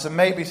sometimes, and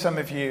maybe some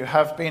of you,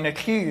 have been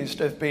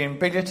accused of being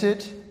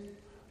bigoted,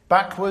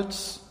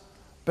 backwards,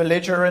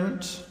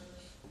 belligerent,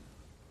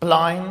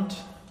 blind,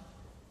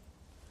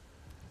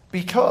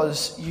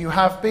 because you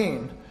have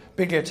been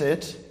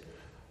bigoted,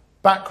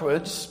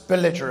 backwards,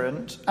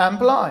 belligerent, and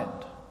blind.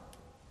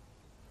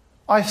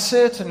 I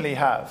certainly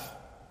have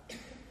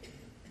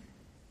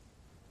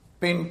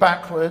been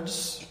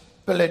backwards,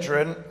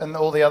 belligerent, and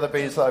all the other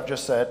B's that I've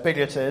just said,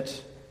 bigoted,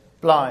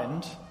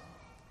 blind.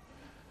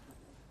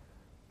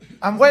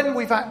 And when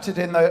we've acted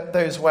in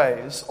those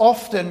ways,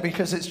 often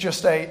because it's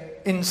just an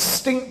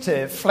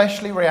instinctive,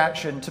 fleshly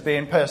reaction to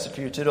being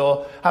persecuted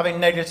or having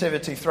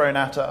negativity thrown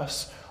at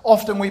us,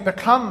 often we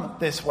become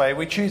this way.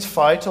 We choose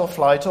fight or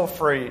flight or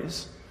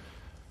freeze.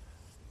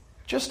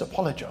 Just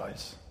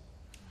apologize.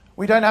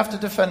 We don't have to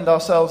defend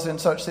ourselves in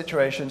such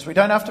situations. We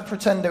don't have to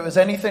pretend it was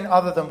anything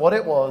other than what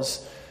it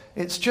was.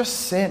 It's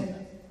just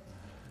sin.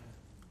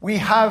 We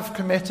have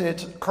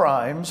committed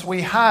crimes.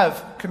 We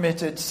have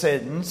committed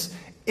sins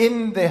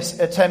in this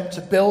attempt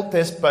to build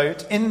this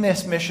boat, in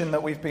this mission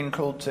that we've been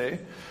called to.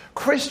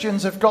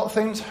 Christians have got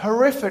things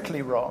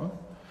horrifically wrong.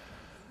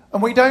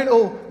 And we don't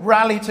all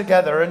rally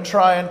together and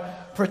try and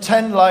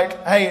pretend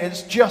like, hey,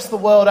 it's just the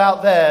world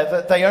out there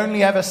that they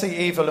only ever see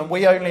evil and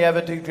we only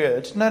ever do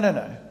good.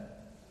 No.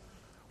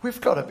 We've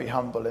got to be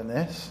humble in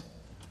this.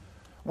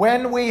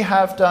 When we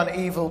have done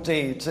evil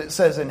deeds, it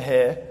says in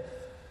here,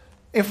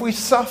 if we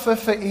suffer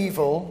for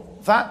evil,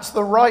 that's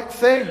the right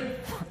thing.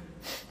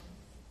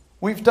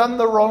 We've done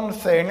the wrong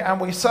thing and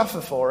we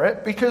suffer for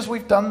it because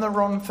we've done the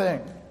wrong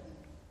thing.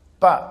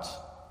 But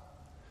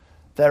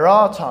there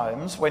are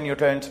times when you're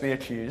going to be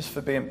accused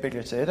for being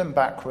bigoted and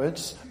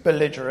backwards,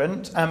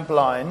 belligerent and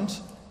blind,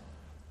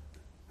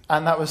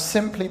 and that was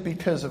simply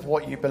because of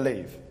what you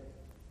believe.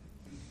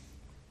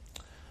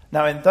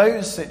 Now, in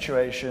those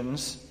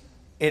situations,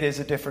 it is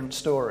a different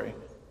story.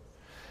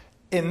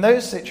 In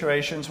those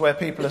situations where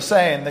people are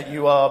saying that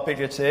you are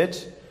bigoted,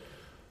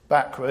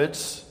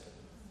 backwards,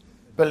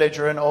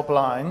 belligerent or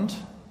blind,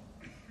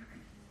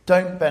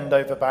 don't bend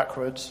over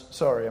backwards.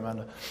 Sorry,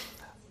 Amanda.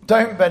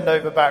 Don't bend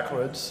over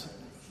backwards.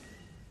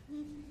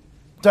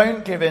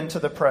 Don't give in to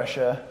the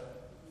pressure.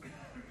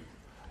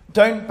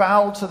 Don't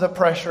bow to the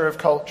pressure of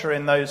culture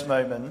in those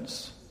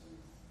moments.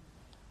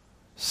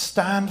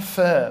 Stand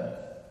firm,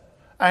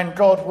 and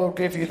God will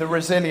give you the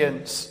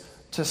resilience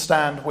to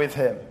stand with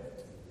him.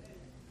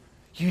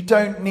 You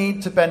don't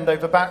need to bend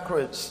over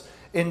backwards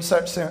in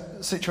such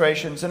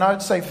situations. And I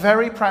would say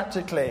very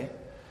practically,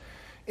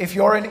 if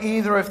you're in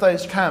either of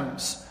those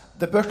camps,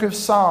 the book of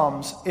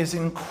Psalms is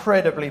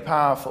incredibly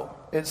powerful.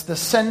 It's the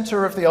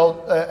center of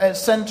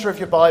center of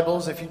your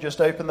Bibles. If you just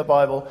open the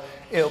Bible,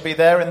 it'll be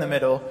there in the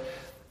middle.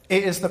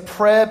 It is the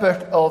prayer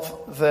book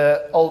of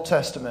the Old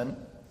Testament,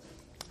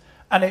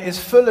 and it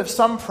is full of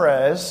some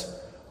prayers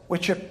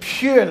which are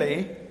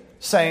purely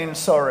saying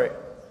sorry,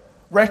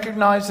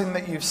 recognizing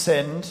that you've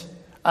sinned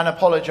and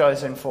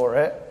apologizing for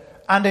it.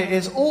 And it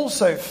is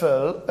also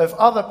full of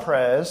other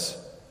prayers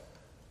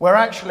where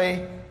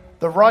actually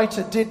the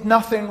writer did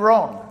nothing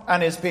wrong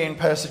and is being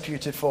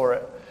persecuted for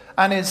it,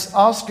 and is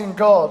asking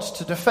God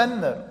to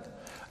defend them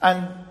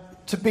and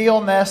to be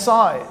on their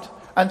side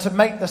and to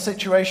make the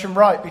situation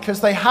right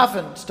because they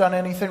haven't done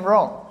anything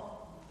wrong.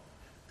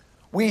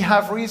 We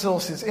have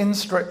resources in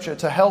Scripture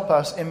to help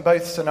us in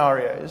both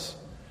scenarios,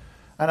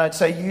 and I'd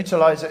say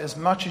utilize it as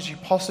much as you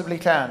possibly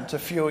can to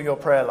fuel your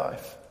prayer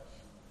life.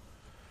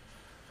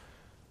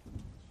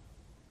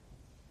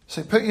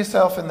 So put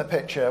yourself in the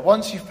picture.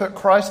 Once you've put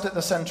Christ at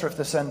the center of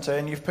the center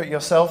and you've put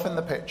yourself in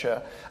the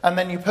picture, and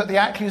then you put the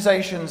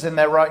accusations in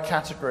their right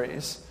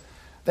categories,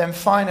 then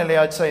finally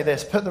I'd say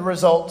this: put the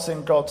results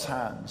in God's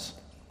hands.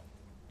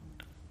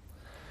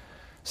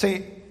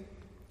 See,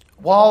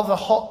 while the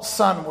hot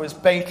sun was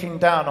baking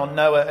down on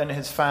Noah and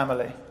his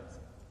family,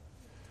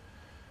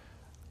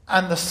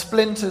 and the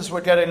splinters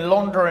were getting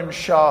longer and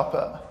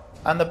sharper,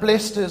 and the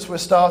blisters were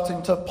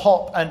starting to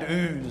pop and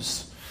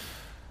ooze,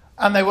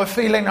 and they were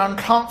feeling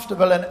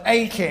uncomfortable and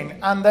aching,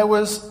 and there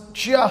was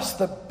just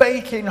the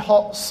baking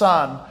hot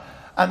sun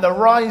and the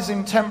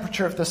rising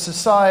temperature of the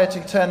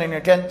society turning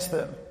against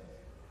them,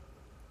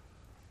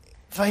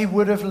 they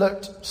would have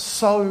looked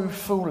so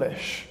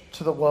foolish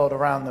to the world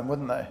around them,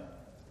 wouldn't they?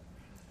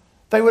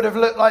 They would have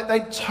looked like they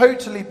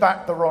totally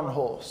backed the wrong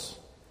horse.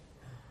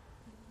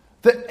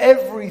 That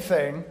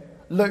everything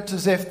looked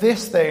as if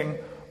this thing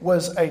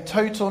was a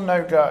total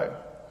no-go.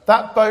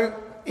 That boat,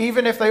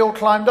 even if they all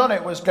climbed on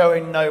it, was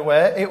going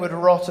nowhere. It would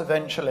rot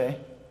eventually.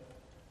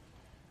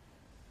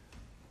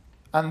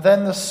 And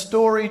then the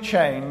story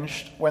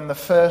changed when the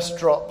first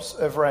drops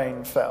of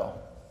rain fell.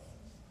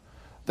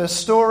 The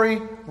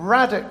story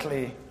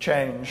radically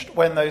changed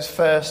when those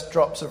first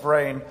drops of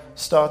rain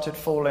started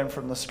falling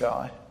from the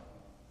sky.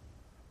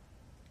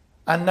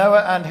 And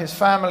Noah and his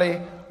family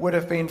would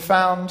have been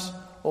found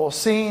or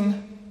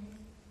seen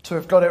to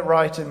have got it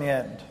right in the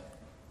end.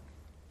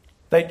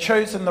 They'd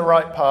chosen the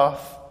right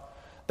path.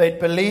 They'd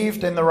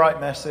believed in the right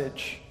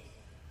message.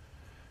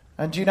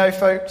 And you know,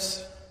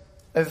 folks,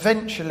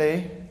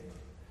 eventually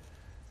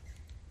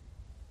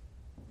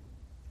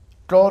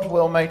God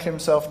will make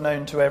himself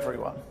known to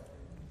everyone.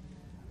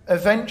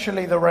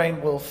 Eventually the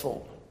rain will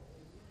fall.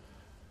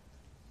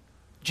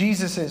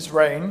 Jesus'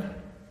 reign,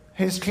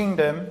 his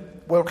kingdom,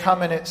 will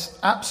come in its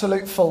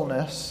absolute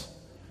fullness,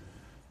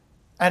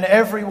 and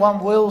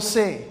everyone will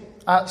see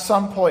at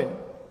some point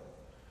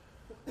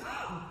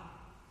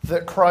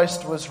that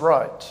Christ was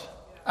right,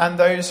 and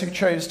those who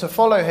chose to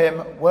follow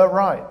him were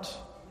right.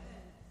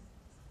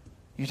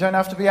 You don't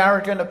have to be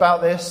arrogant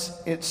about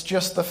this, it's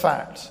just the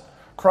fact.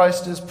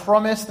 Christ has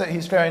promised that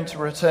he's going to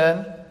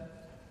return,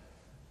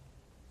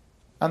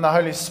 and the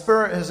Holy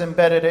Spirit has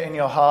embedded it in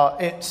your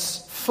heart.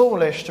 It's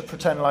foolish to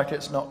pretend like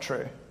it's not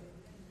true.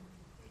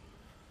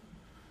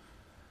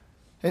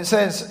 It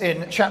says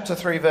in chapter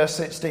 3, verse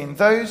 16,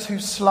 "Those who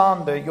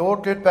slander your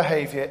good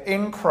behavior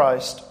in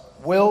Christ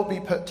will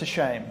be put to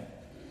shame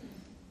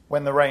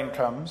when the rain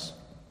comes."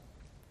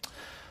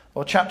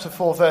 Or chapter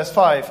 4, verse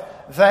 5,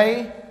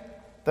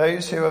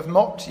 those who have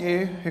mocked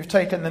you, who've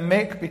taken the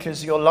mick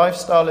because your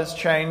lifestyle has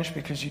changed,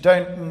 because you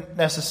don't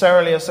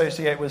necessarily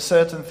associate with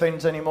certain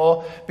things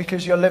anymore,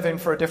 because you're living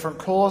for a different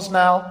cause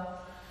now,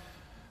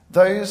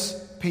 those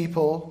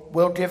people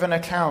will give an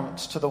account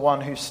to the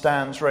one who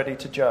stands ready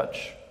to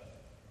judge.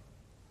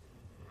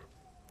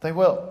 They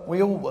will.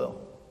 We all will.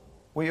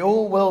 We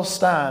all will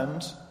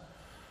stand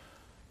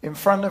in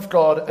front of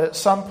God at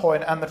some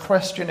point, and the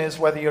question is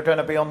whether you're going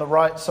to be on the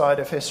right side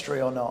of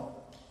history or not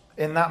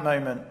in that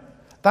moment.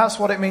 That's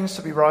what it means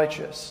to be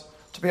righteous,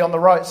 to be on the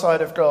right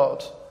side of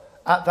God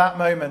at that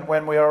moment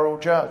when we are all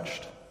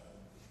judged.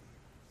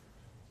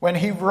 When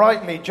he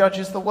rightly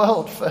judges the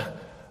world for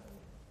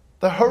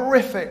the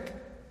horrific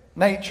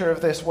nature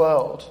of this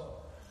world.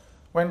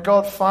 When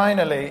God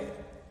finally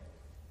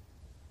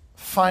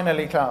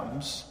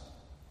comes,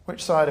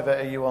 which side of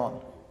it are you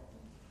on?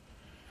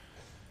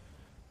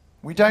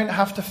 We don't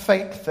have to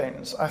fake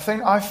things. I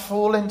think I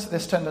fall into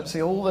this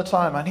tendency all the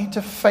time. I need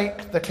to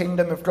fake the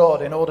kingdom of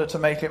God in order to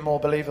make it more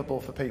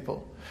believable for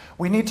people.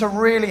 We need to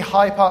really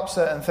hype up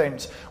certain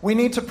things. We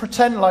need to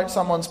pretend like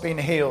someone's been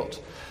healed.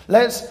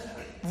 Let's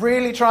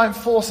really try and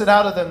force it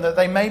out of them that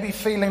they may be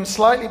feeling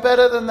slightly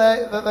better than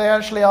they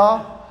actually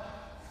are.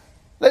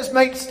 Let's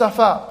make stuff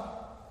up.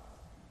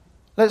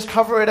 Let's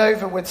cover it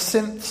over with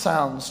synth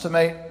sounds to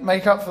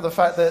make up for the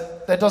fact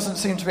that there doesn't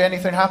seem to be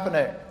anything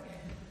happening.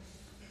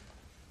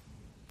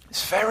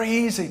 It's very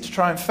easy to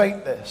try and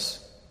fake this.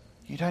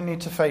 You don't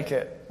need to fake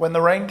it. When the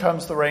rain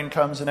comes,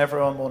 and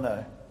everyone will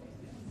know.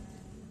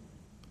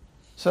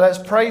 So let's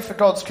pray for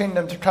God's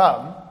kingdom to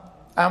come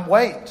and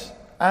wait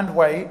and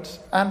wait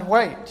and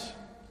wait.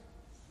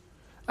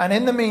 And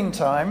in the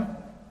meantime,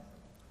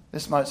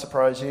 this might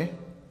surprise you,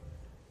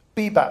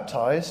 be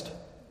baptized.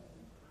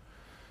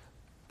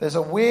 There's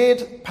a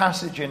weird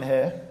passage in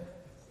here.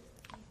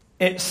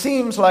 It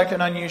seems like an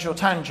unusual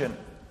tangent.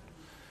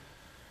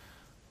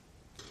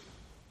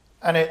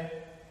 And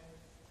it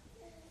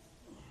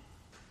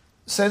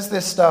says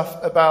this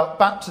stuff about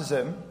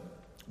baptism,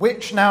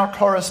 which now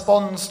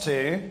corresponds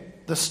to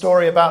the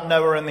story about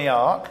Noah and the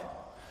ark.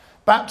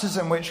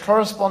 Baptism, which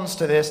corresponds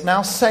to this,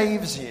 now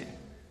saves you.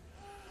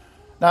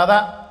 Now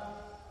that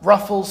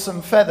ruffles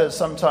some feathers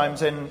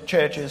sometimes in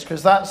churches,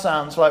 because that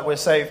sounds like we're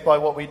saved by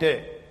what we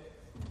do.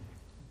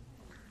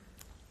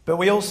 But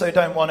we also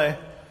don't want to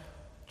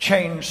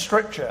change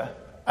Scripture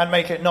and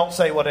make it not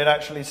say what it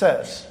actually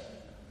says.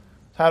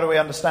 How do we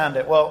understand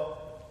it? Well,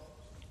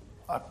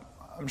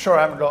 I'm sure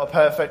I haven't got a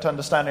perfect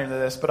understanding of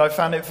this, but I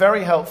found it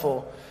very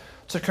helpful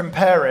to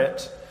compare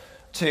it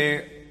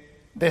to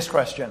this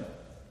question.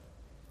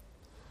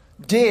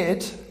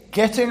 Did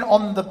getting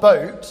on the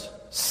boat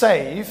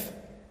save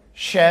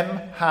Shem,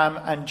 Ham,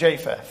 and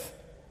Japheth?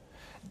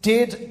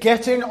 Did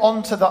getting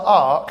onto the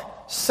ark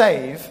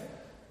save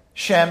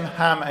Shem,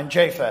 Ham, and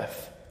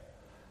Japheth?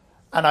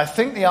 And I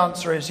think the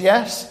answer is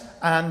yes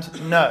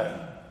and no.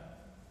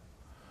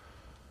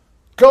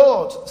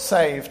 God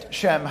saved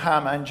Shem,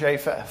 Ham, and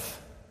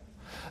Japheth.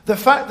 The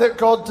fact that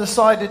God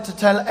decided to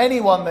tell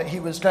anyone that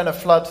he was going to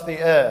flood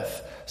the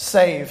earth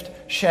saved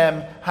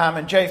Shem, Ham,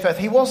 and Japheth.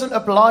 He wasn't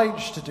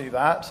obliged to do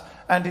that,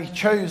 and he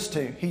chose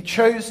to. He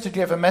chose to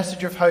give a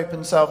message of hope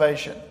and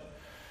salvation.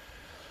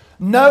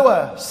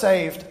 Noah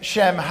saved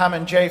Shem, Ham,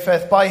 and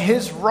Japheth by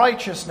his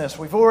righteousness.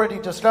 We've already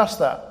discussed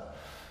that.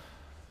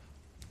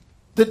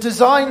 The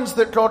designs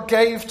that God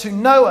gave to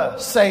Noah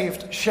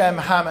saved Shem,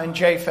 Ham, and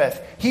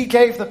Japheth. He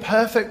gave the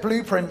perfect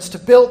blueprints to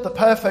build the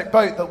perfect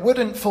boat that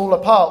wouldn't fall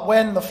apart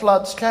when the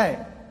floods came.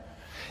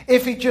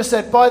 If he just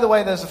said, by the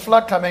way, there's a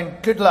flood coming,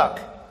 good luck,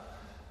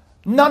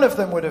 none of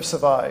them would have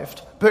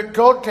survived. But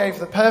God gave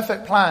the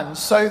perfect plans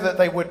so that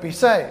they would be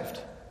saved.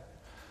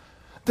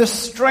 The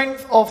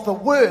strength of the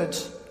wood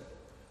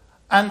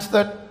and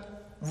the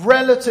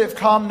relative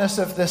calmness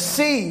of the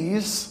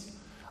seas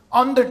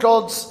under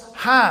God's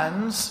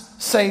hands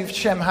saved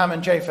Shem, Ham,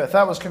 and Japheth.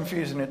 That was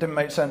confusing. It didn't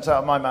make sense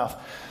out of my mouth.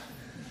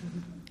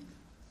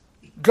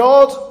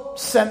 God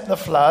sent the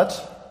flood.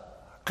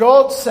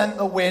 God sent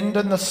the wind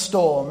and the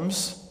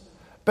storms.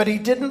 But he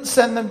didn't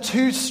send them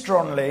too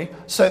strongly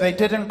so they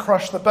didn't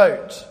crush the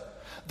boat.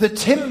 The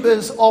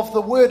timbers of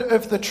the wood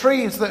of the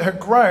trees that had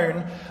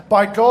grown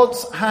by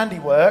God's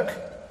handiwork,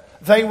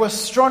 they were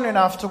strong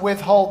enough to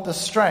withhold the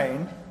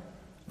strain.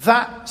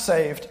 That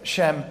saved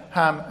Shem,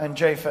 Ham, and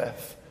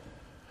Japheth.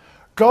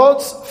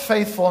 God's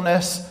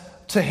faithfulness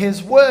to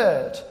his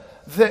word,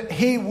 that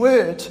he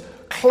would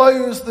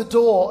close the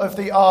door of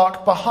the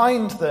ark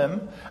behind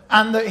them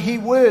and that he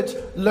would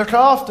look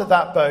after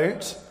that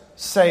boat,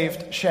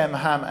 saved Shem,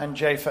 Ham, and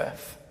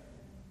Japheth.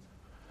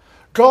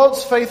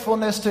 God's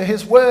faithfulness to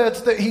his word,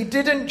 that he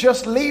didn't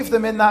just leave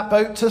them in that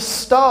boat to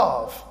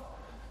starve,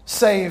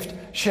 saved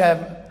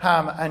Shem,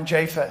 Ham, and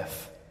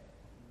Japheth.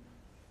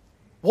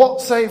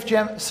 What saved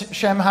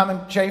Shem, Ham,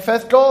 and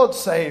Japheth? God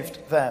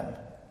saved them.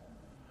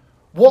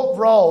 What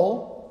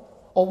role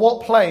or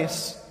what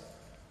place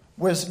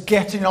was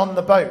getting on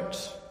the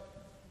boat?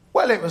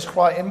 Well, it was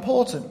quite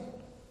important.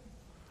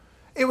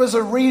 It was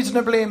a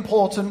reasonably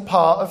important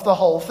part of the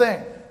whole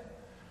thing.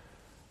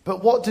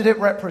 But what did it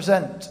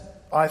represent,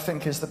 I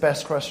think, is the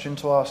best question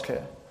to ask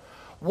here.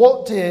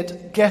 What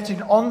did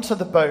getting onto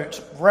the boat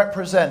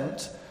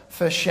represent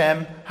for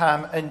Shem,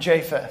 Ham, and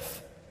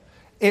Japheth?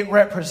 It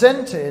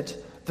represented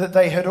that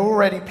they had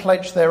already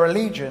pledged their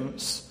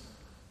allegiance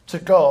to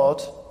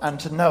God and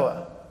to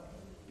Noah.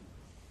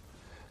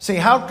 See,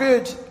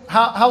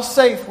 how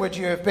safe would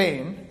you have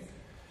been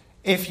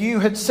if you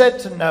had said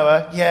to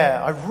Noah,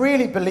 yeah, I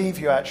really believe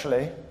you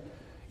actually.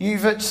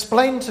 You've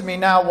explained to me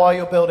now why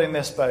you're building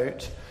this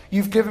boat.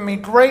 You've given me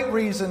great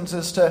reasons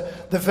as to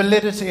the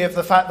validity of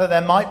the fact that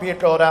there might be a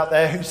God out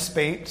there who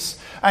speaks.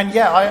 And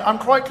yeah, I'm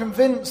quite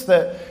convinced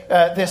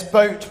that this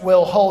boat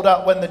will hold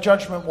up when the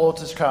judgment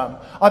waters come.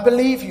 I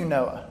believe you,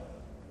 Noah.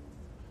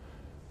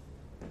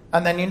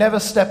 And then you never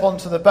step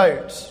onto the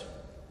boat.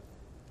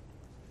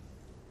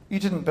 You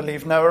didn't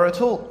believe Noah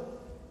at all.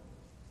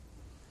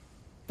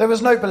 There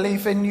was no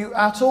belief in you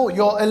at all.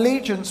 Your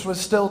allegiance was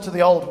still to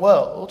the old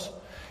world.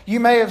 You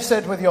may have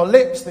said with your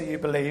lips that you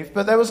believed,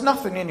 but there was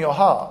nothing in your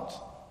heart.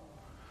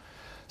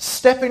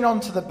 Stepping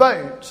onto the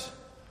boat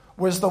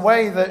was the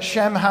way that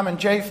Shem, Ham, and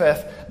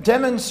Japheth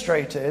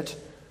demonstrated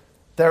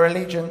their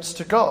allegiance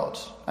to God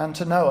and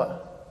to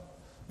Noah.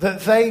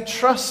 That they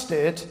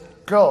trusted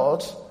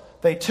God,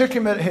 they took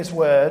him at his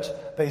word,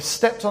 they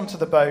stepped onto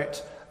the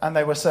boat, and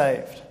they were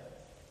saved.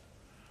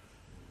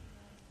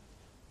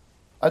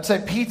 I'd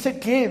say Peter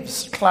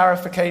gives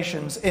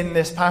clarifications in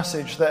this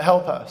passage that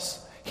help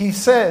us. He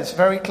says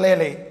very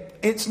clearly,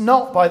 it's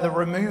not by the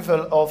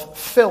removal of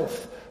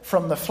filth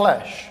from the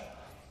flesh.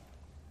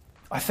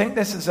 I think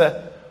this is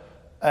a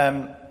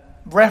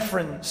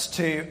reference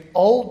to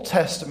Old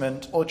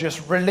Testament or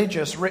just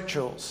religious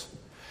rituals.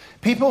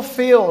 People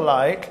feel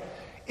like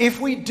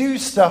if we do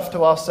stuff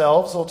to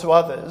ourselves or to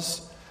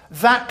others,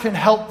 that can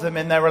help them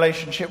in their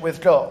relationship with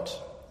God.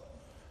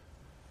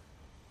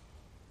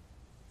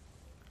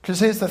 Because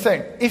here's the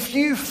thing. If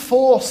you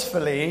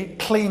forcefully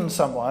clean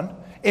someone,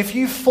 if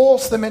you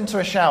force them into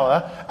a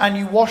shower and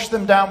you wash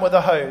them down with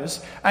a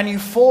hose and you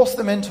force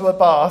them into a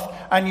bath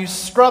and you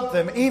scrub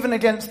them even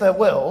against their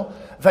will,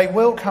 they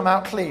will come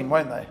out clean,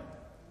 won't they?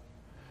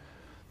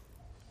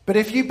 But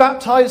if you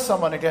baptize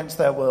someone against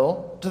their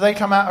will, do they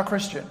come out a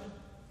Christian?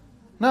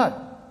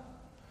 No.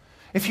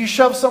 If you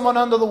shove someone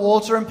under the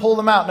water and pull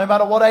them out, no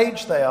matter what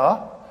age they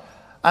are,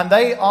 and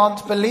they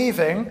aren't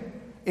believing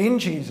in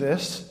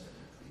Jesus,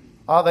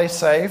 are they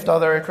saved? Are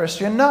they a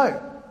Christian?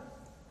 No.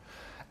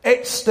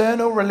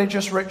 External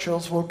religious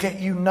rituals will get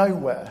you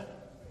nowhere.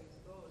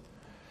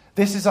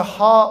 This is a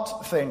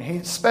heart thing.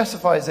 He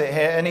specifies it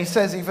here, and he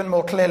says even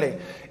more clearly,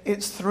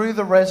 it's through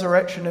the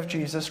resurrection of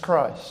Jesus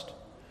Christ.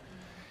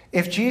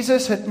 If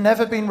Jesus had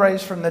never been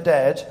raised from the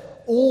dead,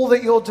 all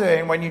that you're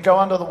doing when you go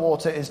under the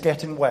water is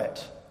getting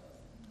wet.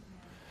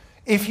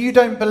 If you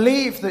don't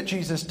believe that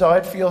Jesus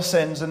died for your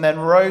sins and then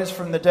rose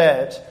from the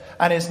dead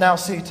and is now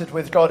seated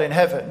with God in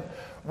heaven,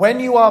 When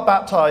you are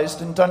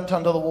baptized and dunked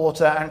under the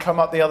water and come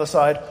up the other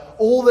side,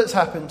 all that's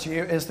happened to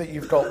you is that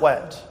you've got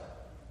wet.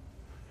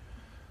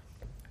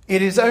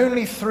 It is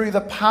only through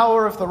the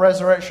power of the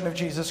resurrection of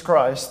Jesus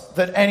Christ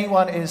that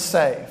anyone is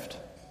saved.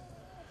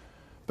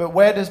 But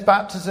where does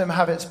baptism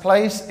have its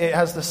place? It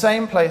has the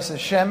same place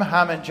as Shem,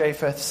 Ham, and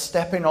Japheth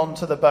stepping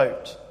onto the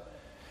boat.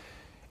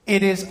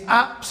 It is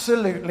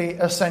absolutely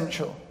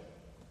essential.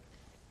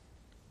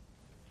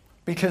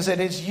 Because it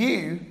is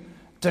you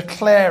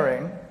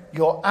declaring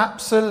your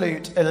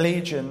absolute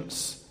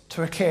allegiance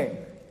to a king.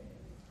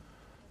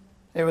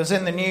 It was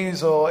in the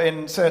news or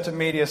in certain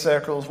media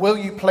circles, will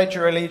you pledge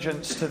your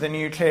allegiance to the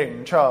new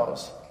king,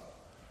 Charles?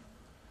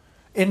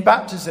 In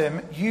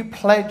baptism, you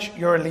pledge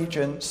your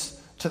allegiance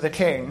to the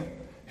king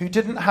who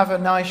didn't have a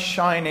nice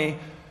shiny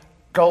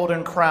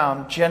golden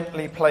crown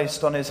gently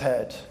placed on his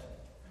head.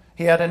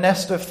 He had a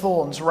nest of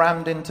thorns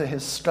rammed into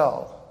his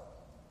skull.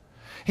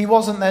 He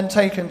wasn't then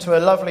taken to a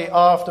lovely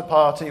after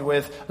party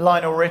with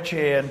Lionel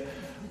Richie, and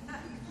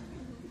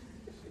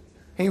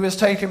he was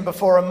taken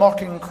before a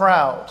mocking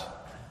crowd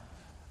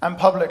and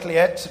publicly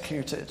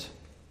executed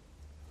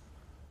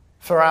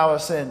for our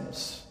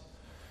sins.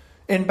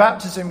 In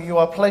baptism, you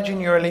are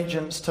pledging your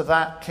allegiance to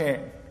that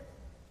king.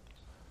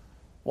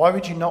 Why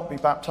would you not be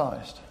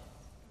baptized?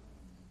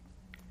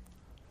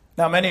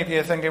 Now, many of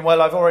you are thinking,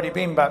 well, I've already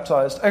been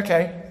baptized.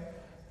 Okay,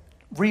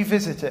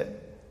 revisit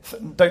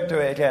it. Don't do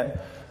it again.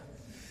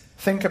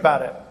 Think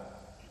about it.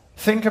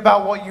 Think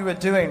about what you were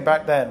doing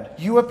back then.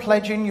 You were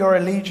pledging your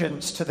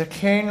allegiance to the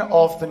King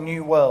of the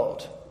new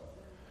world.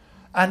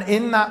 And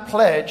in that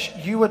pledge,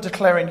 you were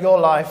declaring your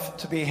life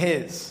to be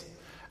his.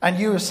 And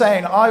you were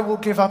saying, I will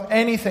give up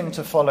anything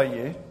to follow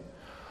you.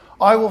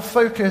 I will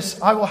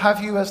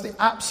have you as the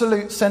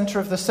absolute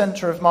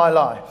center of my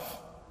life.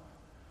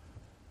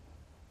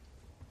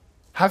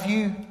 Have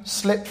you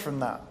slipped from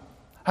that?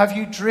 Have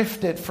you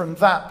drifted from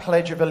that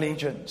pledge of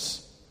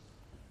allegiance?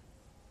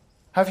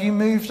 Have you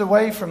moved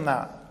away from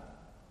that?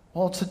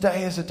 Well,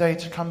 today is a day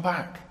to come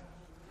back,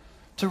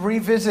 to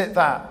revisit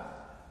that.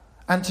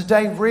 And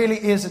today really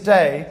is a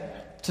day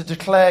to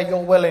declare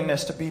your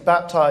willingness to be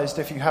baptized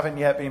if you haven't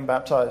yet been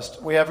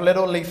baptized. We have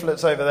little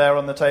leaflets over there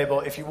on the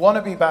table. If you want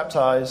to be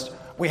baptized,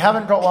 we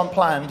haven't got one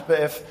planned, but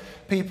if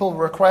people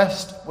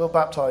request, we'll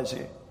baptize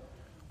you.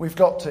 We've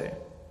got to.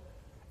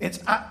 It's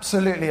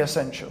absolutely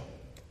essential.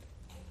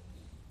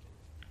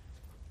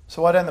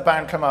 So why don't the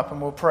band come up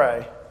and we'll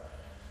pray.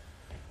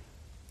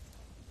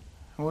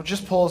 And we'll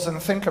just pause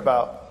and think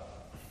about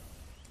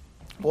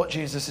what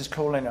Jesus is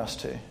calling us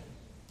to.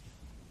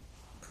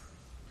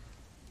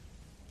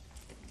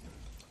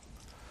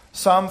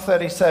 Psalm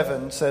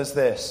 37 says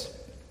this: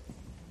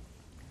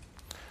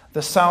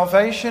 the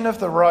salvation of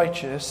the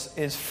righteous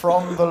is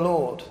from the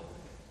Lord.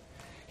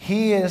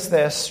 He is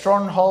their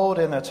stronghold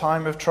in a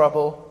time of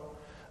trouble.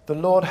 The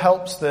Lord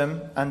helps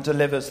them and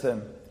delivers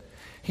them.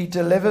 He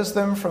delivers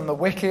them from the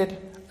wicked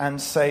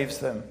and saves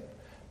them,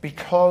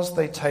 because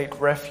they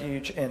take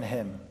refuge in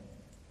him.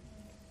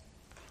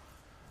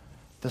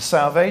 The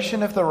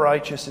salvation of the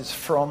righteous is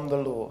from the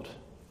Lord.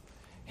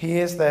 He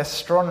is their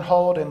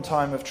stronghold in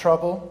time of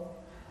trouble.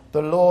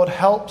 The Lord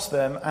helps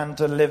them and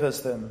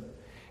delivers them.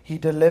 He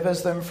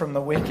delivers them from the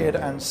wicked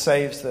and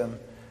saves them,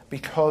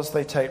 because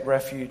they take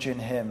refuge in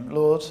him.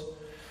 Lord,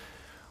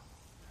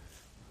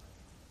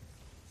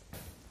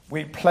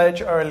 we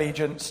pledge our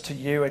allegiance to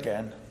you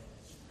again.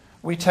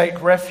 We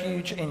take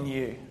refuge in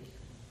you.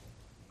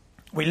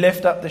 We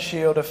lift up the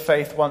shield of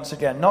faith once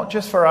again, not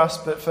just for us,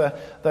 but for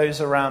those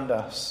around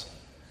us.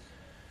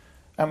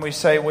 And we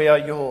say, we are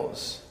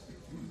yours.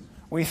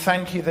 We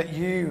thank you that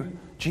you,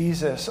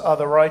 Jesus, are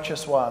the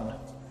righteous one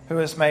who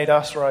has made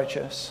us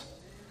righteous.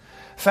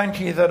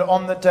 Thank you that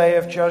on the day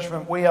of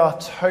judgment we are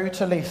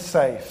totally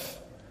safe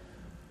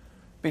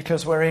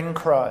because we're in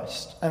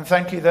Christ. And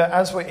thank you that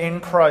as we're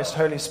in Christ,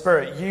 Holy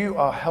Spirit, you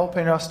are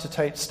helping us to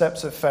take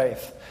steps of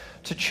faith,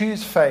 to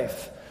choose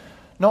faith,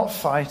 not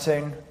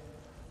fighting,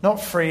 not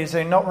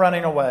freezing, not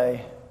running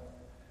away,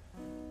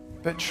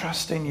 but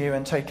trusting you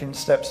and taking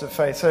steps of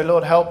faith. So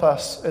Lord, help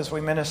us as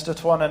we minister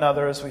to one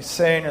another, as we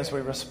sing, as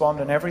we respond,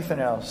 and everything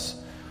else.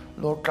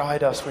 Lord,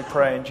 guide us, we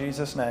pray in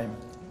Jesus' name.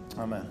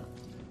 Amen.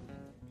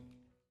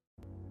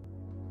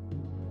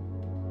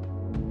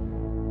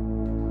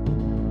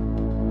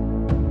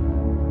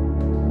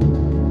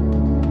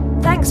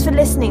 Thanks for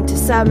listening to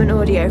sermon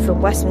audio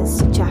from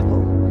Westminster Chapel.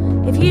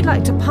 If you'd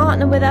like to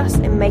partner with us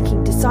in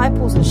making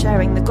disciples and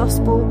sharing the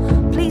gospel,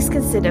 please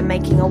consider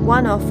making a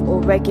one-off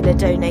or regular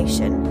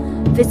donation.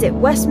 Visit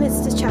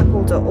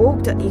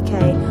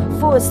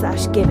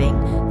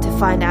westminsterchapel.org.uk/giving to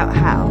find out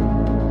how.